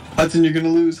 Hudson, you're gonna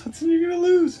lose. Hudson, you're gonna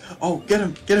lose. Oh, get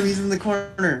him. Get him. He's in the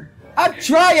corner. I'm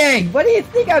trying. What do you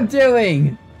think I'm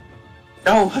doing?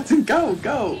 Go, Hudson, go,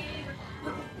 go.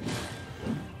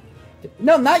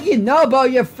 No, not you, Nobo,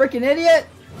 you freaking idiot.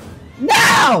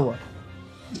 No!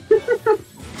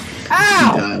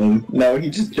 Ow! No, he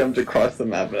just jumped across the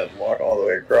map and had to walk all the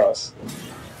way across.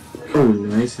 Oh,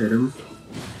 nice, hit him.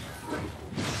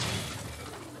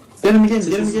 Get him again, This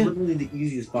get him is again. literally the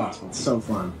easiest boss. It's so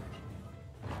fun.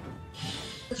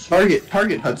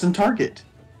 Target, Hudson, target.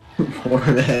 Poor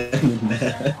man.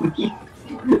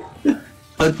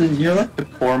 Hudson, you're like the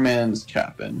poor man's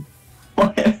Chapin.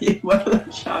 What other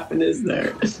Chapin is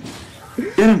there?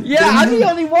 Get him. Yeah, get him I'm again. the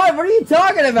only one. What are you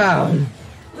talking about? Hit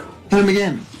him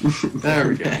again. There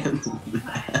we go.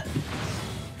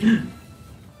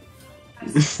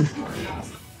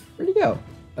 Where'd he go?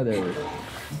 Oh, there he is.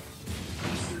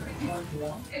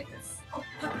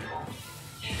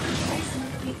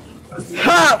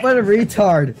 Ha! What a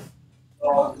retard.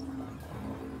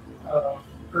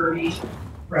 Furry.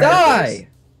 Die!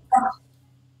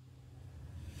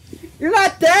 You're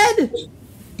not dead? Oh,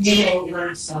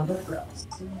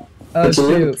 It's a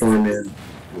little shoot. poor man.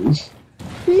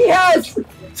 He has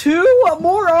 2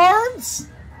 more arms?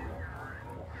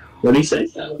 What did he say?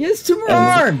 He has 2 more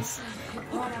arms.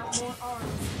 Brought out more arms.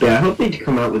 Yeah, I hope they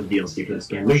come out with DLC for this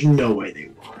game. There's no way they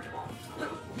will.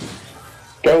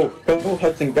 Go,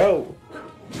 Hudson, go.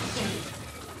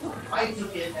 I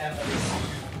took it as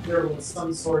there was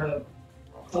some sort of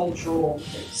cultural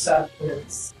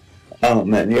acceptance. Oh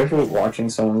man, you ever watching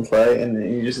someone play and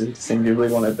then you just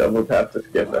instinctively want to double tap to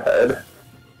skip ahead?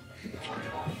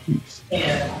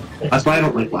 And That's why I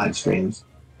don't like live streams.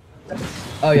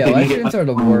 Oh yeah, You live get streams are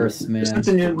the worst, man.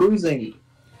 Hudson, you're losing.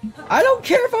 I don't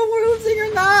care if I'm losing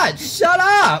or not. Shut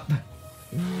up.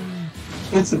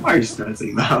 What's the are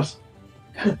stressing about?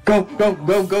 Go.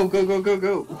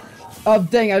 Oh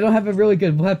dang, I don't have a really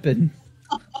good weapon.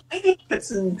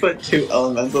 Hudson put 2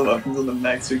 elemental weapons on the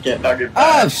max, so you can't knock it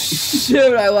Oh back.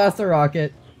 shoot, I lost a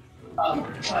rocket.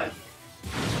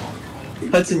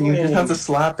 Hudson, you just have to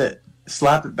slap it.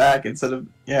 Slap it back instead of,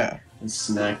 yeah. And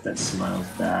snack that smiles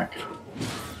back.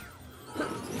 Hit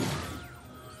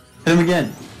him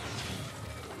again.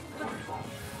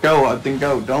 Go, Hudson,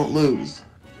 go. Don't lose.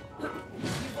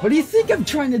 What do you think I'm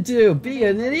trying to do? Be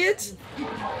an idiot?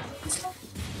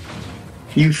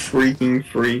 You freaking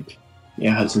freak.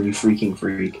 Yeah, Hudson, you freaking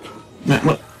freak.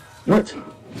 What? What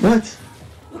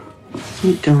are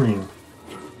you doing?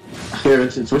 Here,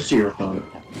 switch to your phone.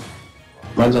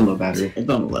 Mine's on low battery. It's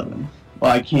on 11.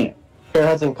 Well, I can't. Here,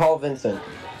 Hudson, call Vincent.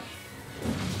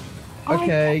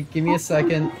 Okay, give me a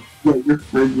second. Yeah, you're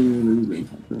freaking losing.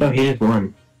 No, he just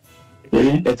won.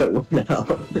 Really? It's at 1 now.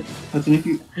 Hudson, if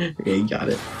you... Okay, you got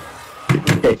it.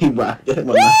 Okay, he whacked it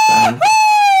one last time.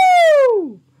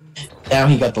 Woo! Now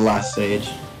he got the last stage.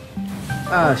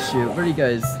 Ah shoot, what are you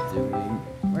guys doing?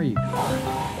 Where are you going?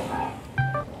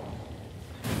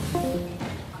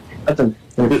 Hudson,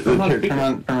 Here,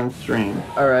 turn on stream.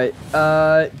 Alright,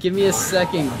 give me a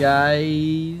second,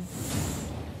 guys.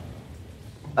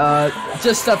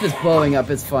 Just stuff is blowing up,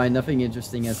 it's fine. Nothing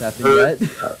interesting has happened yet.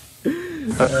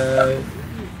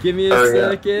 Give me a Hurry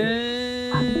up.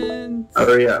 second.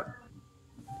 Hurry up.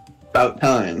 About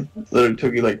time. Literally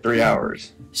took you like 3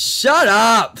 hours. Shut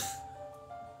up!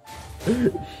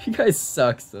 You guys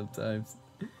suck sometimes.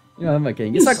 You know, I'm not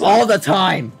kidding. You suck all the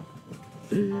time!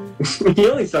 he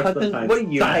only sucks Hudson, sometimes. what are you-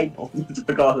 He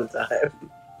suck all the time.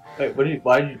 Wait,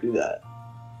 why did you do that?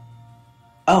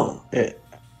 Oh,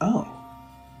 oh.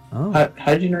 Oh.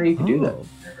 How did you know you could do that? Oh.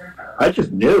 I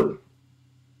just knew.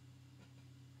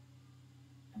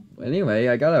 Anyway,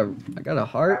 I got a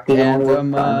heart Yeah,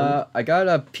 and I got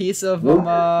a piece of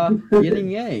yin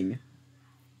and yang.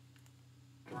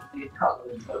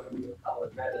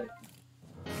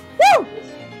 Woo!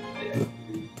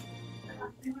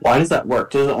 Why does that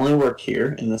work? Does it only work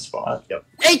here in this spot? Yep.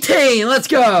 18. Let's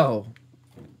go.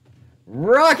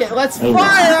 Rocket. Let's fire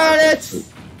on it.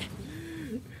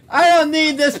 I don't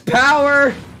need this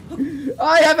power.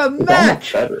 I have a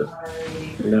mech. Better.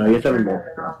 No, you have to have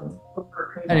more.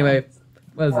 Anyway,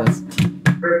 what is this?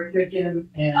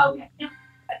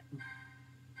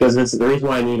 Because the reason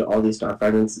why I need all these star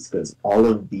fragments is because all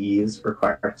of these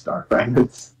require star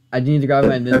fragments. I need to grab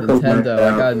my Nintendo.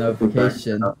 I got a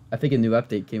notification. I think a new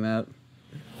update came out.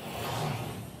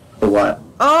 For what?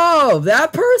 Oh,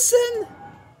 that person?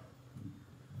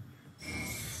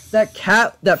 That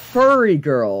cat, that furry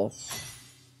girl.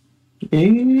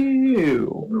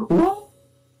 Ew.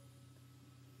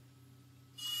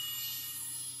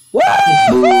 Woo!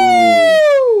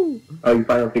 Oh, you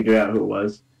finally figured out who it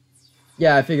was?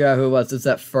 Yeah, I figured out who it was. It's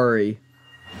that furry.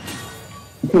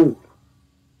 I'm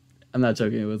not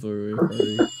joking, it was literally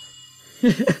furry.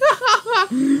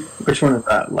 Which one is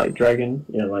that? Light Dragon?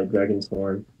 Yeah, Light Dragon's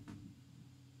horn.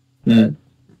 Who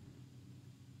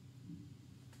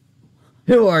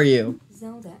are you?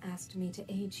 Zelda asked me to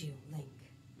aid you, Link.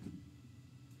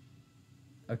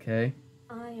 Okay.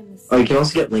 I am the Oh, you can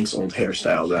also get Link's old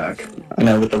hairstyle back. I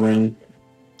know, with the ring.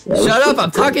 Yeah, Shut up,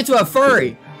 I'm talking to a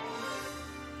furry!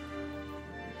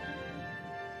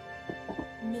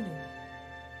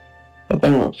 That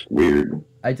thing looks weird.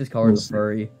 I just call her the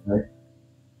furry.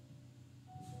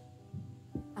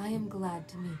 I am glad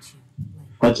to meet you, Link.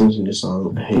 That's in the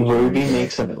song. Ruby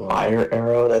makes a fire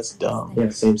arrow? That's dumb. Yeah,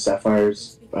 same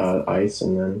sapphires, ice,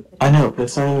 and then... I know, but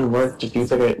it's not even work. Just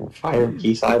use like a fire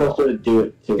piece I eyeball. also do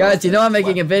it too. Guys, you know I'm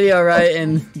making a video, right?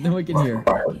 And no one can hear.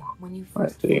 Fire. When you I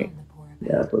first see. found the poor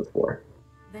Yeah, that's what it's for.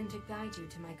 then to guide you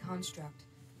to my construct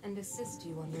and assist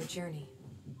you on your journey.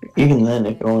 Even then,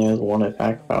 it only has one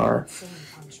attack power.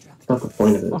 That's not the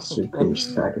point of it. It's just you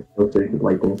stack it so you can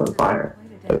light things on fire.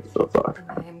 That still sucks.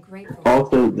 And I am grateful.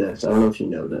 Also this, I don't know if you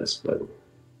know this, but...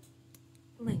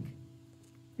 Link,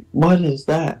 What is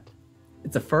that?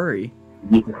 It's a furry.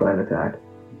 You can climb attack.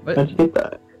 How'd you get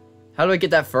that? How do I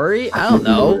get that furry? I don't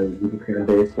know. You can climb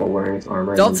base while wearing its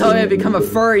armor. Don't tell me I become a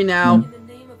furry now. in the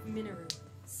name of Minoru,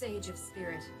 Sage of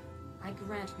Spirit, I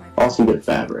grant my Also get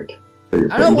fabric. For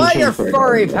your I don't want your for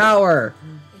furry it. power.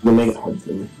 You can make it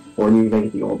Hudson. Or you can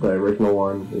make it the original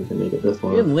one. You can make it this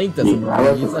one. Even Link doesn't want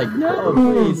it. He's like, no,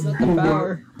 please, not the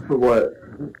power. For what?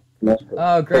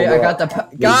 Oh, great, I got the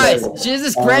guys, she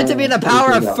just granted me the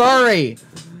power of furry.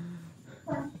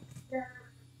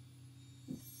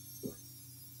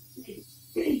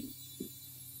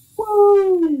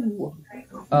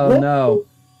 Oh no.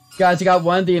 Guys, you got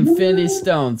one of the Infinity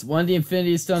Stones. One of the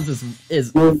Infinity Stones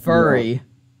is furry.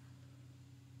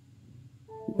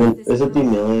 Is it the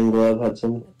Million Glove,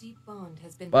 Hudson? A deep bond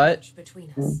has been What? forged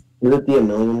between us. Is it the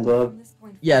Million Glove? From this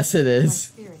point Yes, it forward, is. my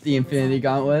spirit The will Infinity reside in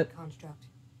Gauntlet. my construct.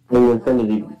 The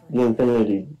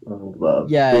Infinity Glove.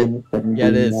 Yeah,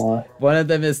 it is. One of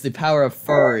them is the power of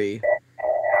furry.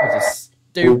 Which is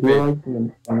stupid.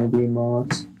 The Infinity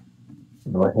Moss?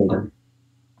 No, I hate him.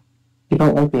 You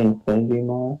don't like the Infinity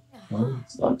Moss? Oh,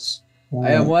 it sucks.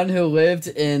 I am one who lived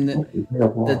in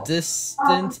the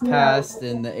distant past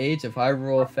in the age of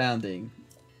Hyrule founding.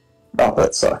 Oh,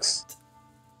 that sucks.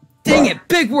 Dang it,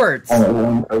 big words! Only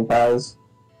one topaz?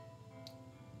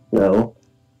 No.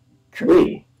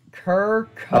 Three.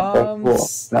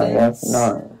 Circumstance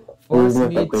No. forced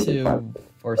me to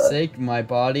forsake my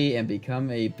body and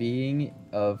become a being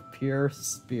of pure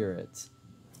spirit.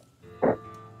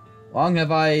 Long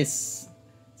have I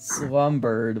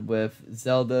slumbered with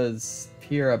Zelda's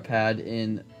Pirapad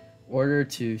in order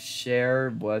to share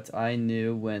what I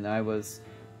knew when I was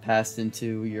passed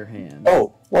into your hands.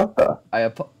 Oh, what the? I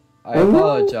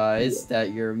apologize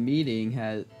that your meeting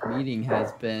has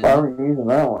been Why were you using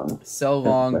that one? so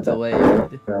long delayed.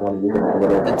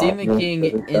 The Demon King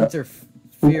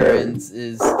interference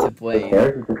is to blame.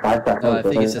 No, I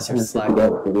think it's just your slack.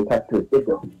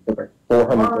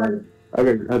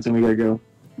 Okay, that's when we gotta go.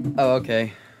 Oh,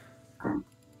 okay.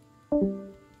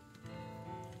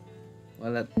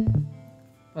 Well,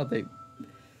 they...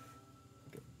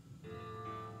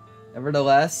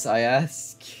 Nevertheless, I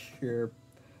ask your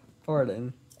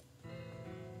pardon.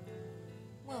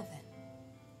 Well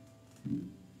then,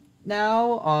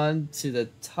 Now, on to the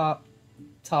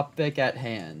topic at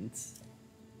hand.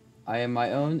 I am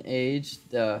my own age,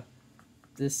 the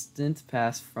distant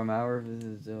past from our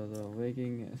visit to the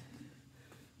waking...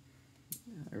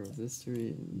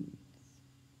 History...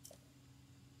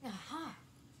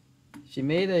 She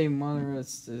made a monorail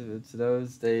to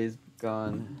those days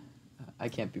gone. I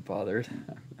can't be bothered.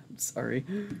 I'm sorry.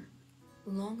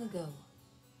 Long ago,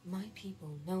 my people,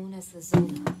 known as the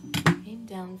Zelda, came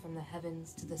down from the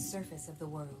heavens to the surface of the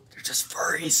world. They're just They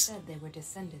furries. said they were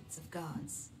descendants of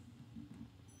gods.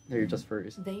 They're just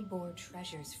furries. They bore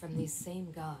treasures from these same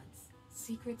gods,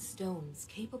 secret stones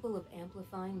capable of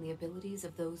amplifying the abilities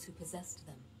of those who possessed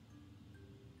them.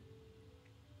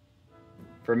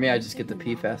 For me, I just Using get to the pee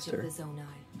knowledge faster. of the Zonai,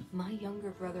 my younger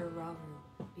brother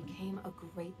Rauru became a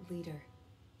great leader.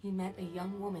 He met a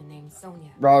young woman named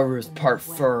Sonia. Rauru is and part went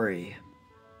well. furry.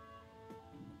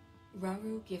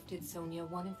 Rauru gifted Sonia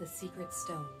one of the secret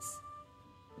stones.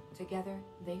 Together,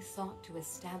 they sought to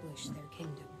establish their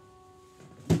kingdom.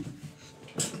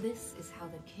 This is how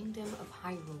the kingdom of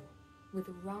Hyrule, with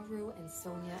Rauru and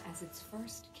Sonia as its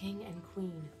first king and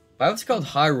queen. Why was it called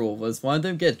Hyrule? Was one of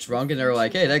them get drunk and they're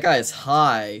like, hey, that guy is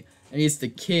high, and he's the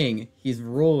king. He's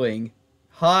ruling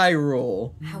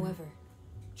Hyrule. However,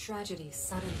 tragedy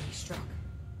suddenly struck.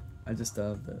 I just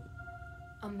love that.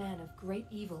 A man of great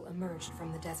evil emerged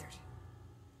from the desert.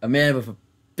 A man with a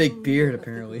big The beard, leader of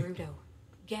the apparently. Gerudo,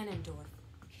 Ganondorf,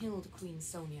 killed Queen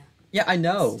Sonia. Yeah, I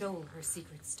know. Stole her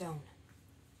secret stone.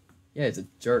 Yeah, he's a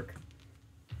jerk.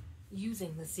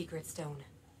 Using the secret stone,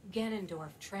 Ganondorf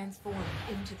transformed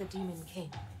into the Demon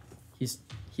King. He's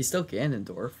still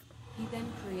Ganondorf. He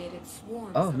then created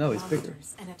swarms Oh, of no, he's bigger.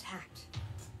 monsters and attacked.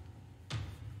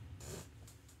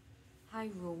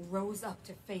 Hyrule rose up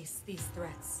to face these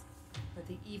threats, but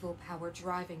the evil power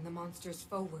driving the monsters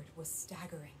forward was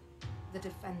staggering. The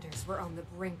defenders were on the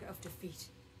brink of defeat.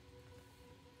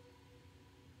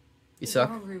 You suck.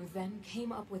 Rauru then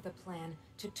came up with a plan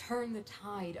to turn the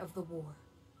tide of the war.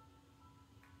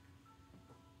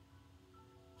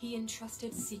 He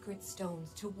entrusted secret stones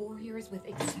to warriors with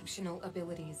exceptional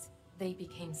abilities. They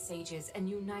became sages and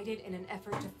united in an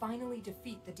effort to finally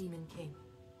defeat the Demon King.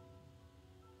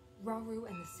 Rauru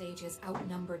and the sages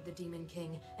outnumbered the Demon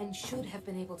King and should have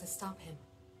been able to stop him.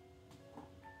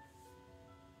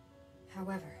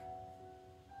 However,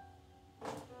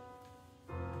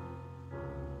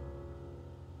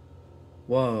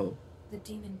 Whoa. the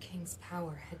Demon King's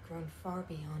power had grown far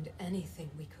beyond anything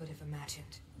we could have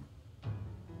imagined.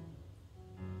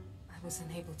 I was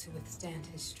unable to withstand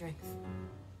his strength.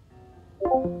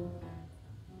 Oh,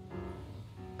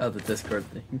 the Discord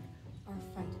thing. Our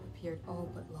fight appeared all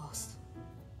but lost.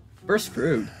 We're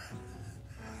screwed.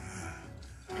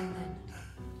 And then,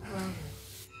 Rauru.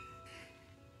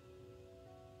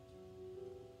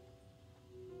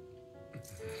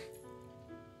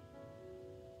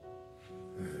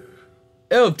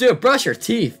 Ew, dude, brush your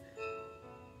teeth.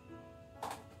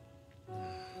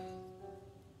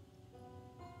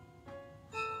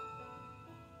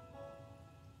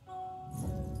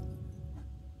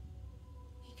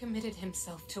 He committed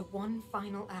himself to one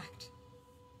final act.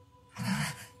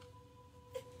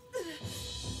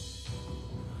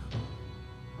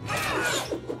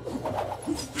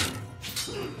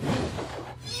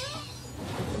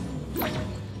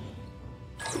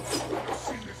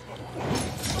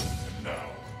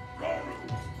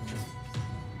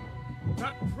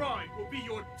 That pride will be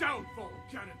your downfall,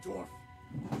 Ganondorf!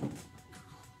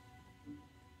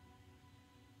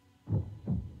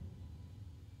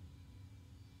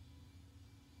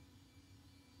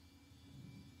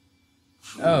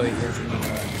 Oh, he gets in the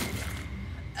gut.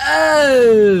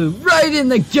 Oh, right in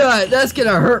the gut. That's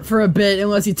gonna hurt for a bit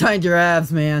unless you tighten your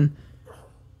abs, man.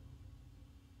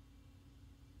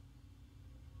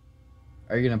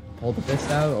 Are you gonna pull the fist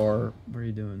out, or what are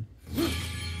you doing?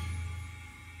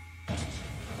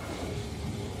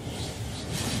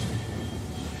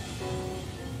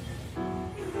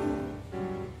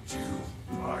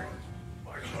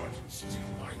 My heart is still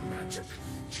my magic.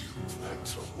 You plan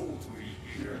to hold me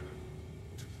here.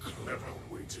 A clever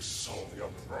way to solve your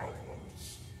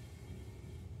problems.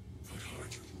 But are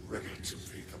you ready to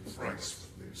pay the price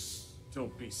for this?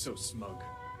 Don't be so smug.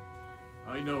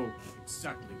 I know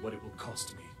exactly what it will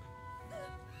cost me.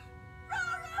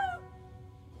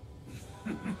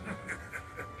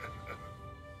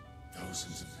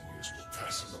 Thousands of years will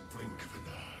pass in the blink of an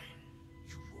eye.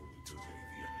 You only delay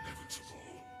the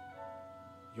inevitable.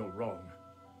 You're wrong.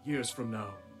 Years from now,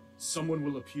 someone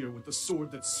will appear with the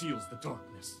sword that seals the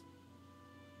darkness.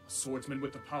 A swordsman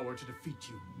with the power to defeat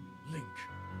you. Link.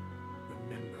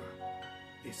 Remember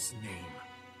this name.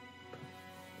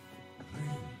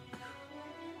 Link.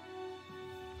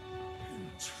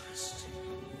 Interesting.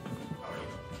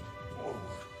 I won't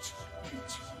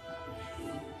get you.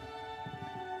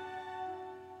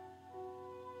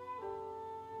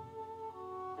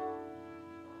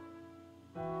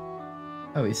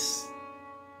 Oh, he's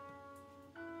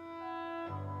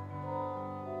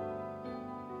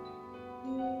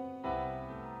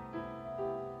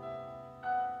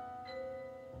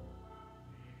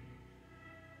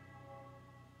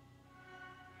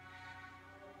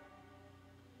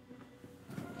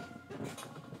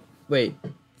Wait.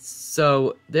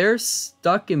 So they're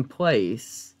stuck in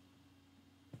place.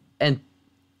 And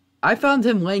I found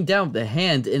him laying down with a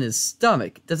hand in his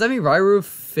stomach. Does that mean Rairu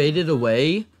faded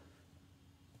away?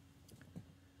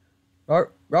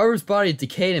 Rairu's body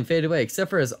decayed and faded away, except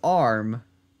for his arm.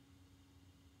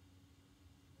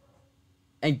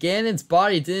 And Ganon's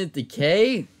body didn't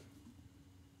decay?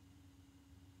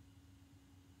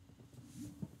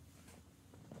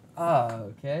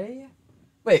 Okay.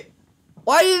 Wait,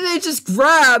 why didn't they just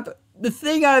grab the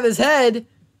thing out of his head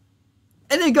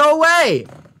and then go away?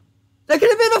 That could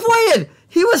have been avoided!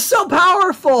 He was so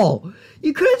powerful!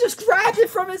 You could have just grabbed it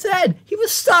from his head! He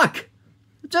was stuck!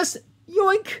 Just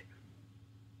yoink!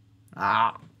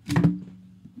 Ah.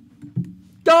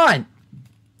 Gone!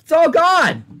 It's all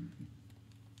gone!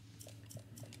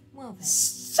 Well then.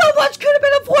 So much could have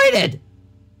been avoided!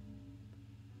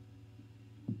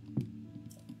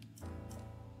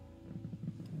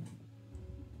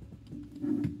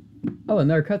 Oh,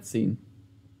 another cutscene.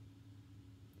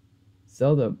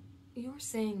 Zelda. You're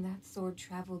saying that sword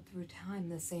traveled through time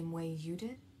the same way you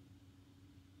did?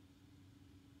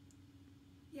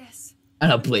 Yes. I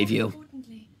don't believe you.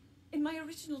 Importantly, in my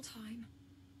original time,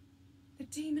 the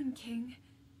Demon King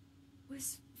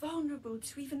was vulnerable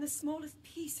to even the smallest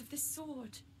piece of this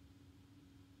sword.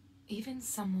 Even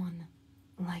someone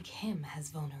like him has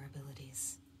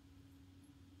vulnerabilities.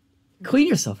 Clean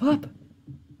yourself up.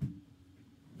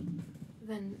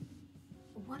 Then,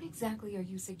 what exactly are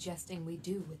you suggesting we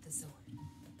do with the sword?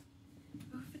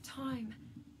 Over time,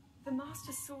 the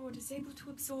Master Sword is able to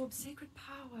absorb sacred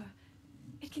power.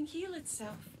 It can heal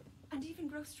itself, and even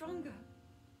grow stronger.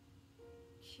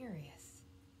 Curious.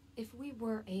 If we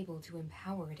were able to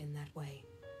empower it in that way,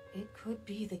 it could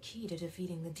be the key to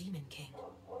defeating the Demon King.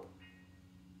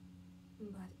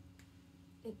 But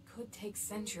it could take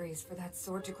centuries for that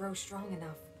sword to grow strong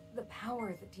enough. The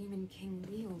power the Demon King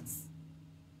wields.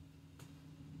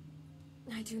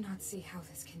 I do not see how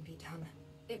this can be done.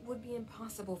 It would be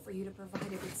impossible for you to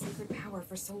provide it with sacred power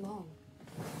for so long.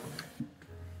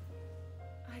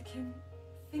 I can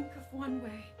think of one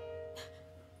way.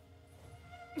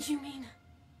 You mean?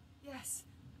 Yes,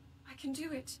 I can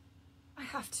do it. I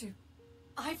have to.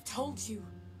 I've told you.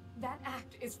 That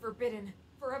act is forbidden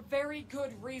for a very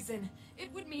good reason.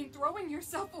 It would mean throwing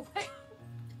yourself away.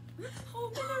 Oh,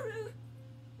 Maru!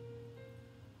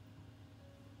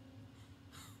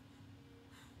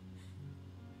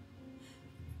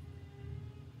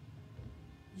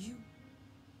 You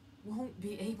won't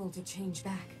be able to change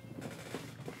back.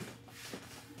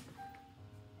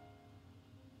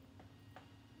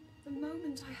 The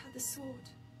moment I had the sword,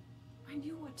 I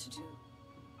knew what to do.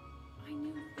 I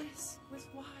knew this was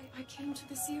why I came to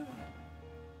this era.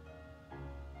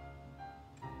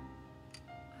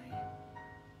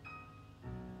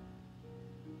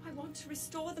 I want to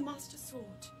restore the Master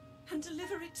Sword and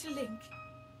deliver it to Link.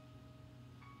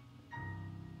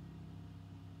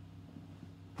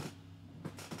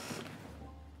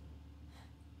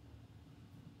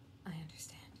 I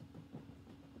understand.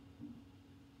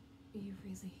 You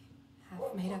really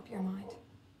have made up your mind?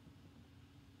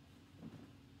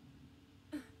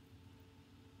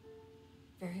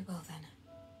 Very well then.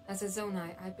 As a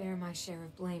Zonai, I bear my share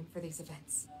of blame for these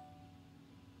events.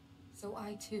 So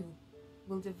I too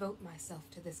will devote myself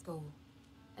to this goal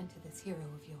and to this hero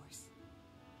of yours.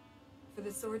 For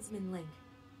the swordsman Link,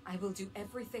 I will do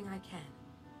everything I can.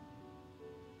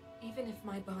 Even if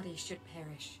my body should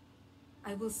perish,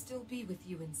 I will still be with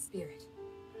you in spirit.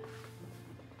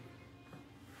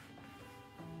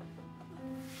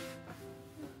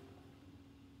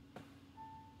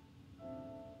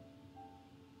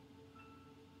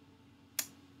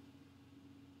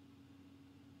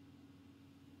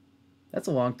 That's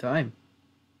a long time.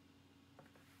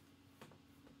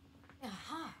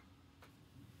 Aha!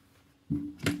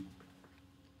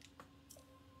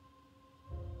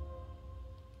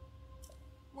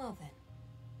 Well then.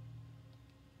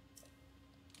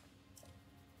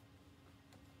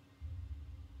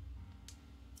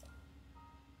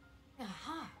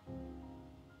 Aha!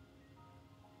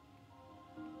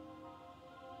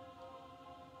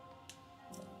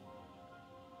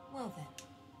 Well then.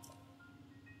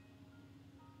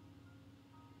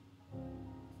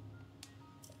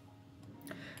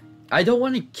 I don't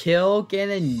want to kill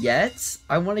Ganon yet.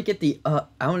 I want to get the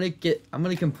I'm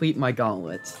gonna complete my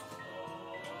gauntlet.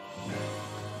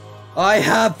 I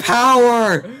have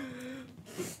power!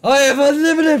 I have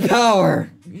unlimited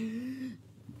power!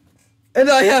 And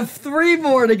I have 3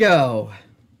 more to go!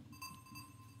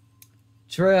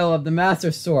 Trail of the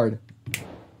Master Sword.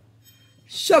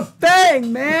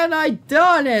 Shebang, man! I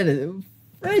done it!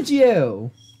 Thank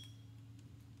you!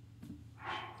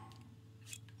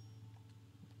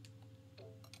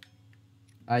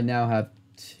 I now have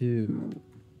 2.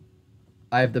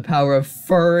 I have the power of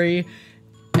furry,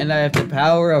 and I have the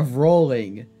power of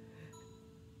rolling.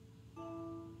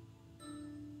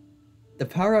 The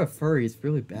power of furry is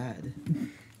really bad.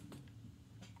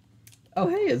 Oh,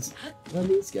 hey, it's one of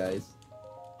these guys.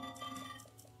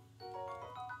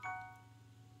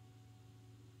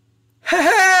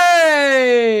 Hey!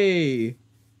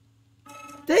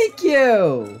 Thank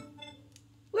you!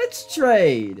 Let's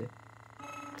trade.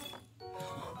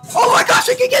 Oh my gosh,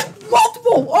 I can get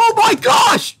multiple! Oh my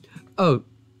gosh! Oh.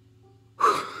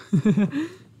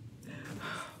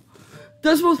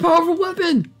 That's the most powerful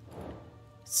weapon!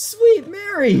 Sweet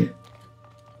Mary!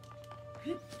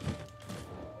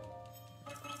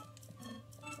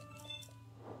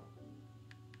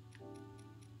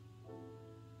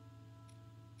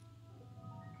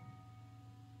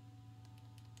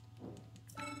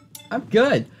 I'm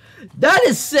good. That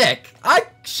is sick! I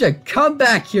should come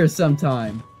back here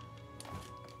sometime.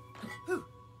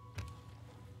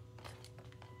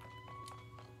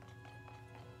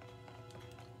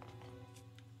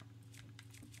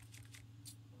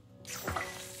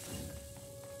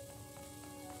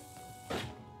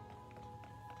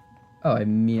 Oh, I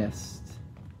missed.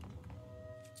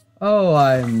 Oh,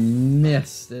 I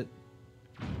missed it.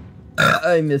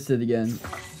 I missed it again.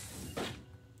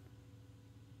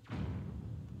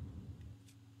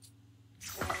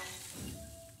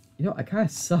 You know, I kind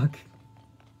of suck.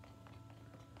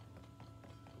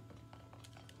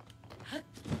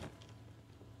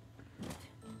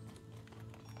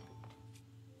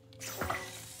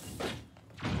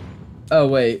 Oh,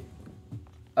 wait.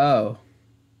 Oh.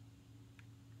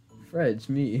 Fred's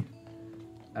me.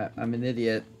 I'm an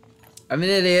idiot. I'm an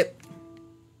idiot.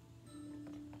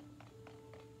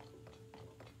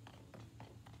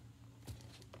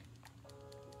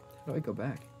 How do I go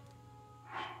back?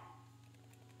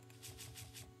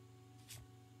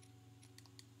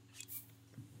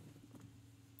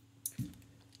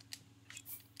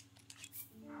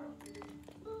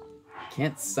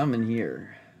 Can't summon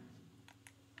here.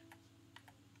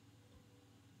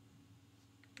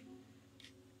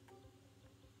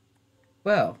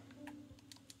 Well.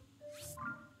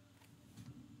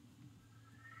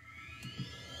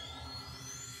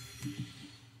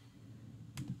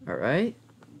 All right.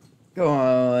 Go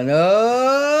on up.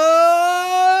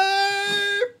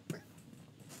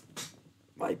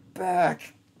 My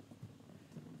back.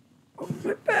 Oh,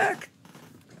 my back.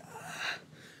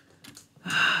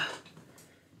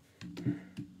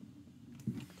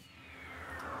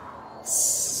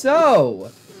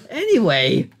 So,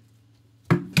 anyway,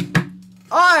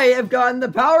 I have gotten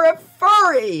the power of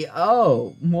furry.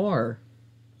 Oh, more.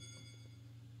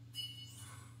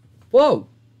 Whoa.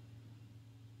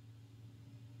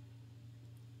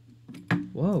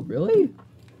 Whoa, really?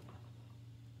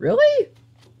 Really?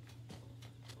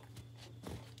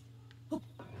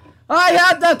 I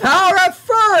have the power of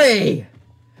furry!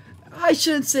 I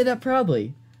shouldn't say that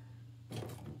proudly.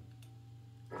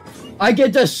 I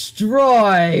can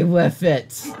destroy with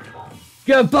it.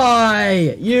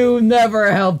 Goodbye! You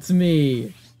never helped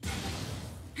me.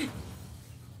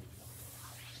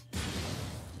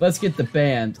 Let's get the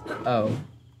band. Oh.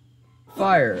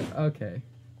 Fire. Okay.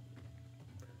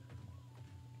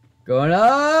 Going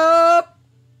up!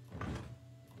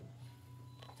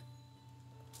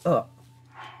 Oh.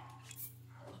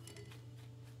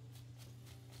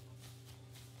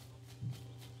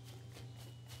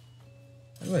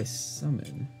 How do I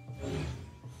summon?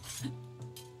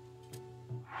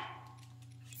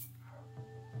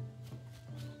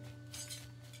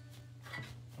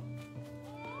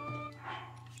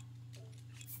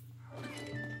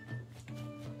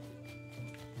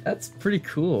 That's pretty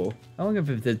cool. How long have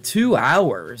it been? 2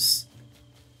 hours.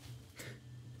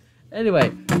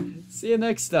 Anyway, see you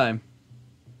next time.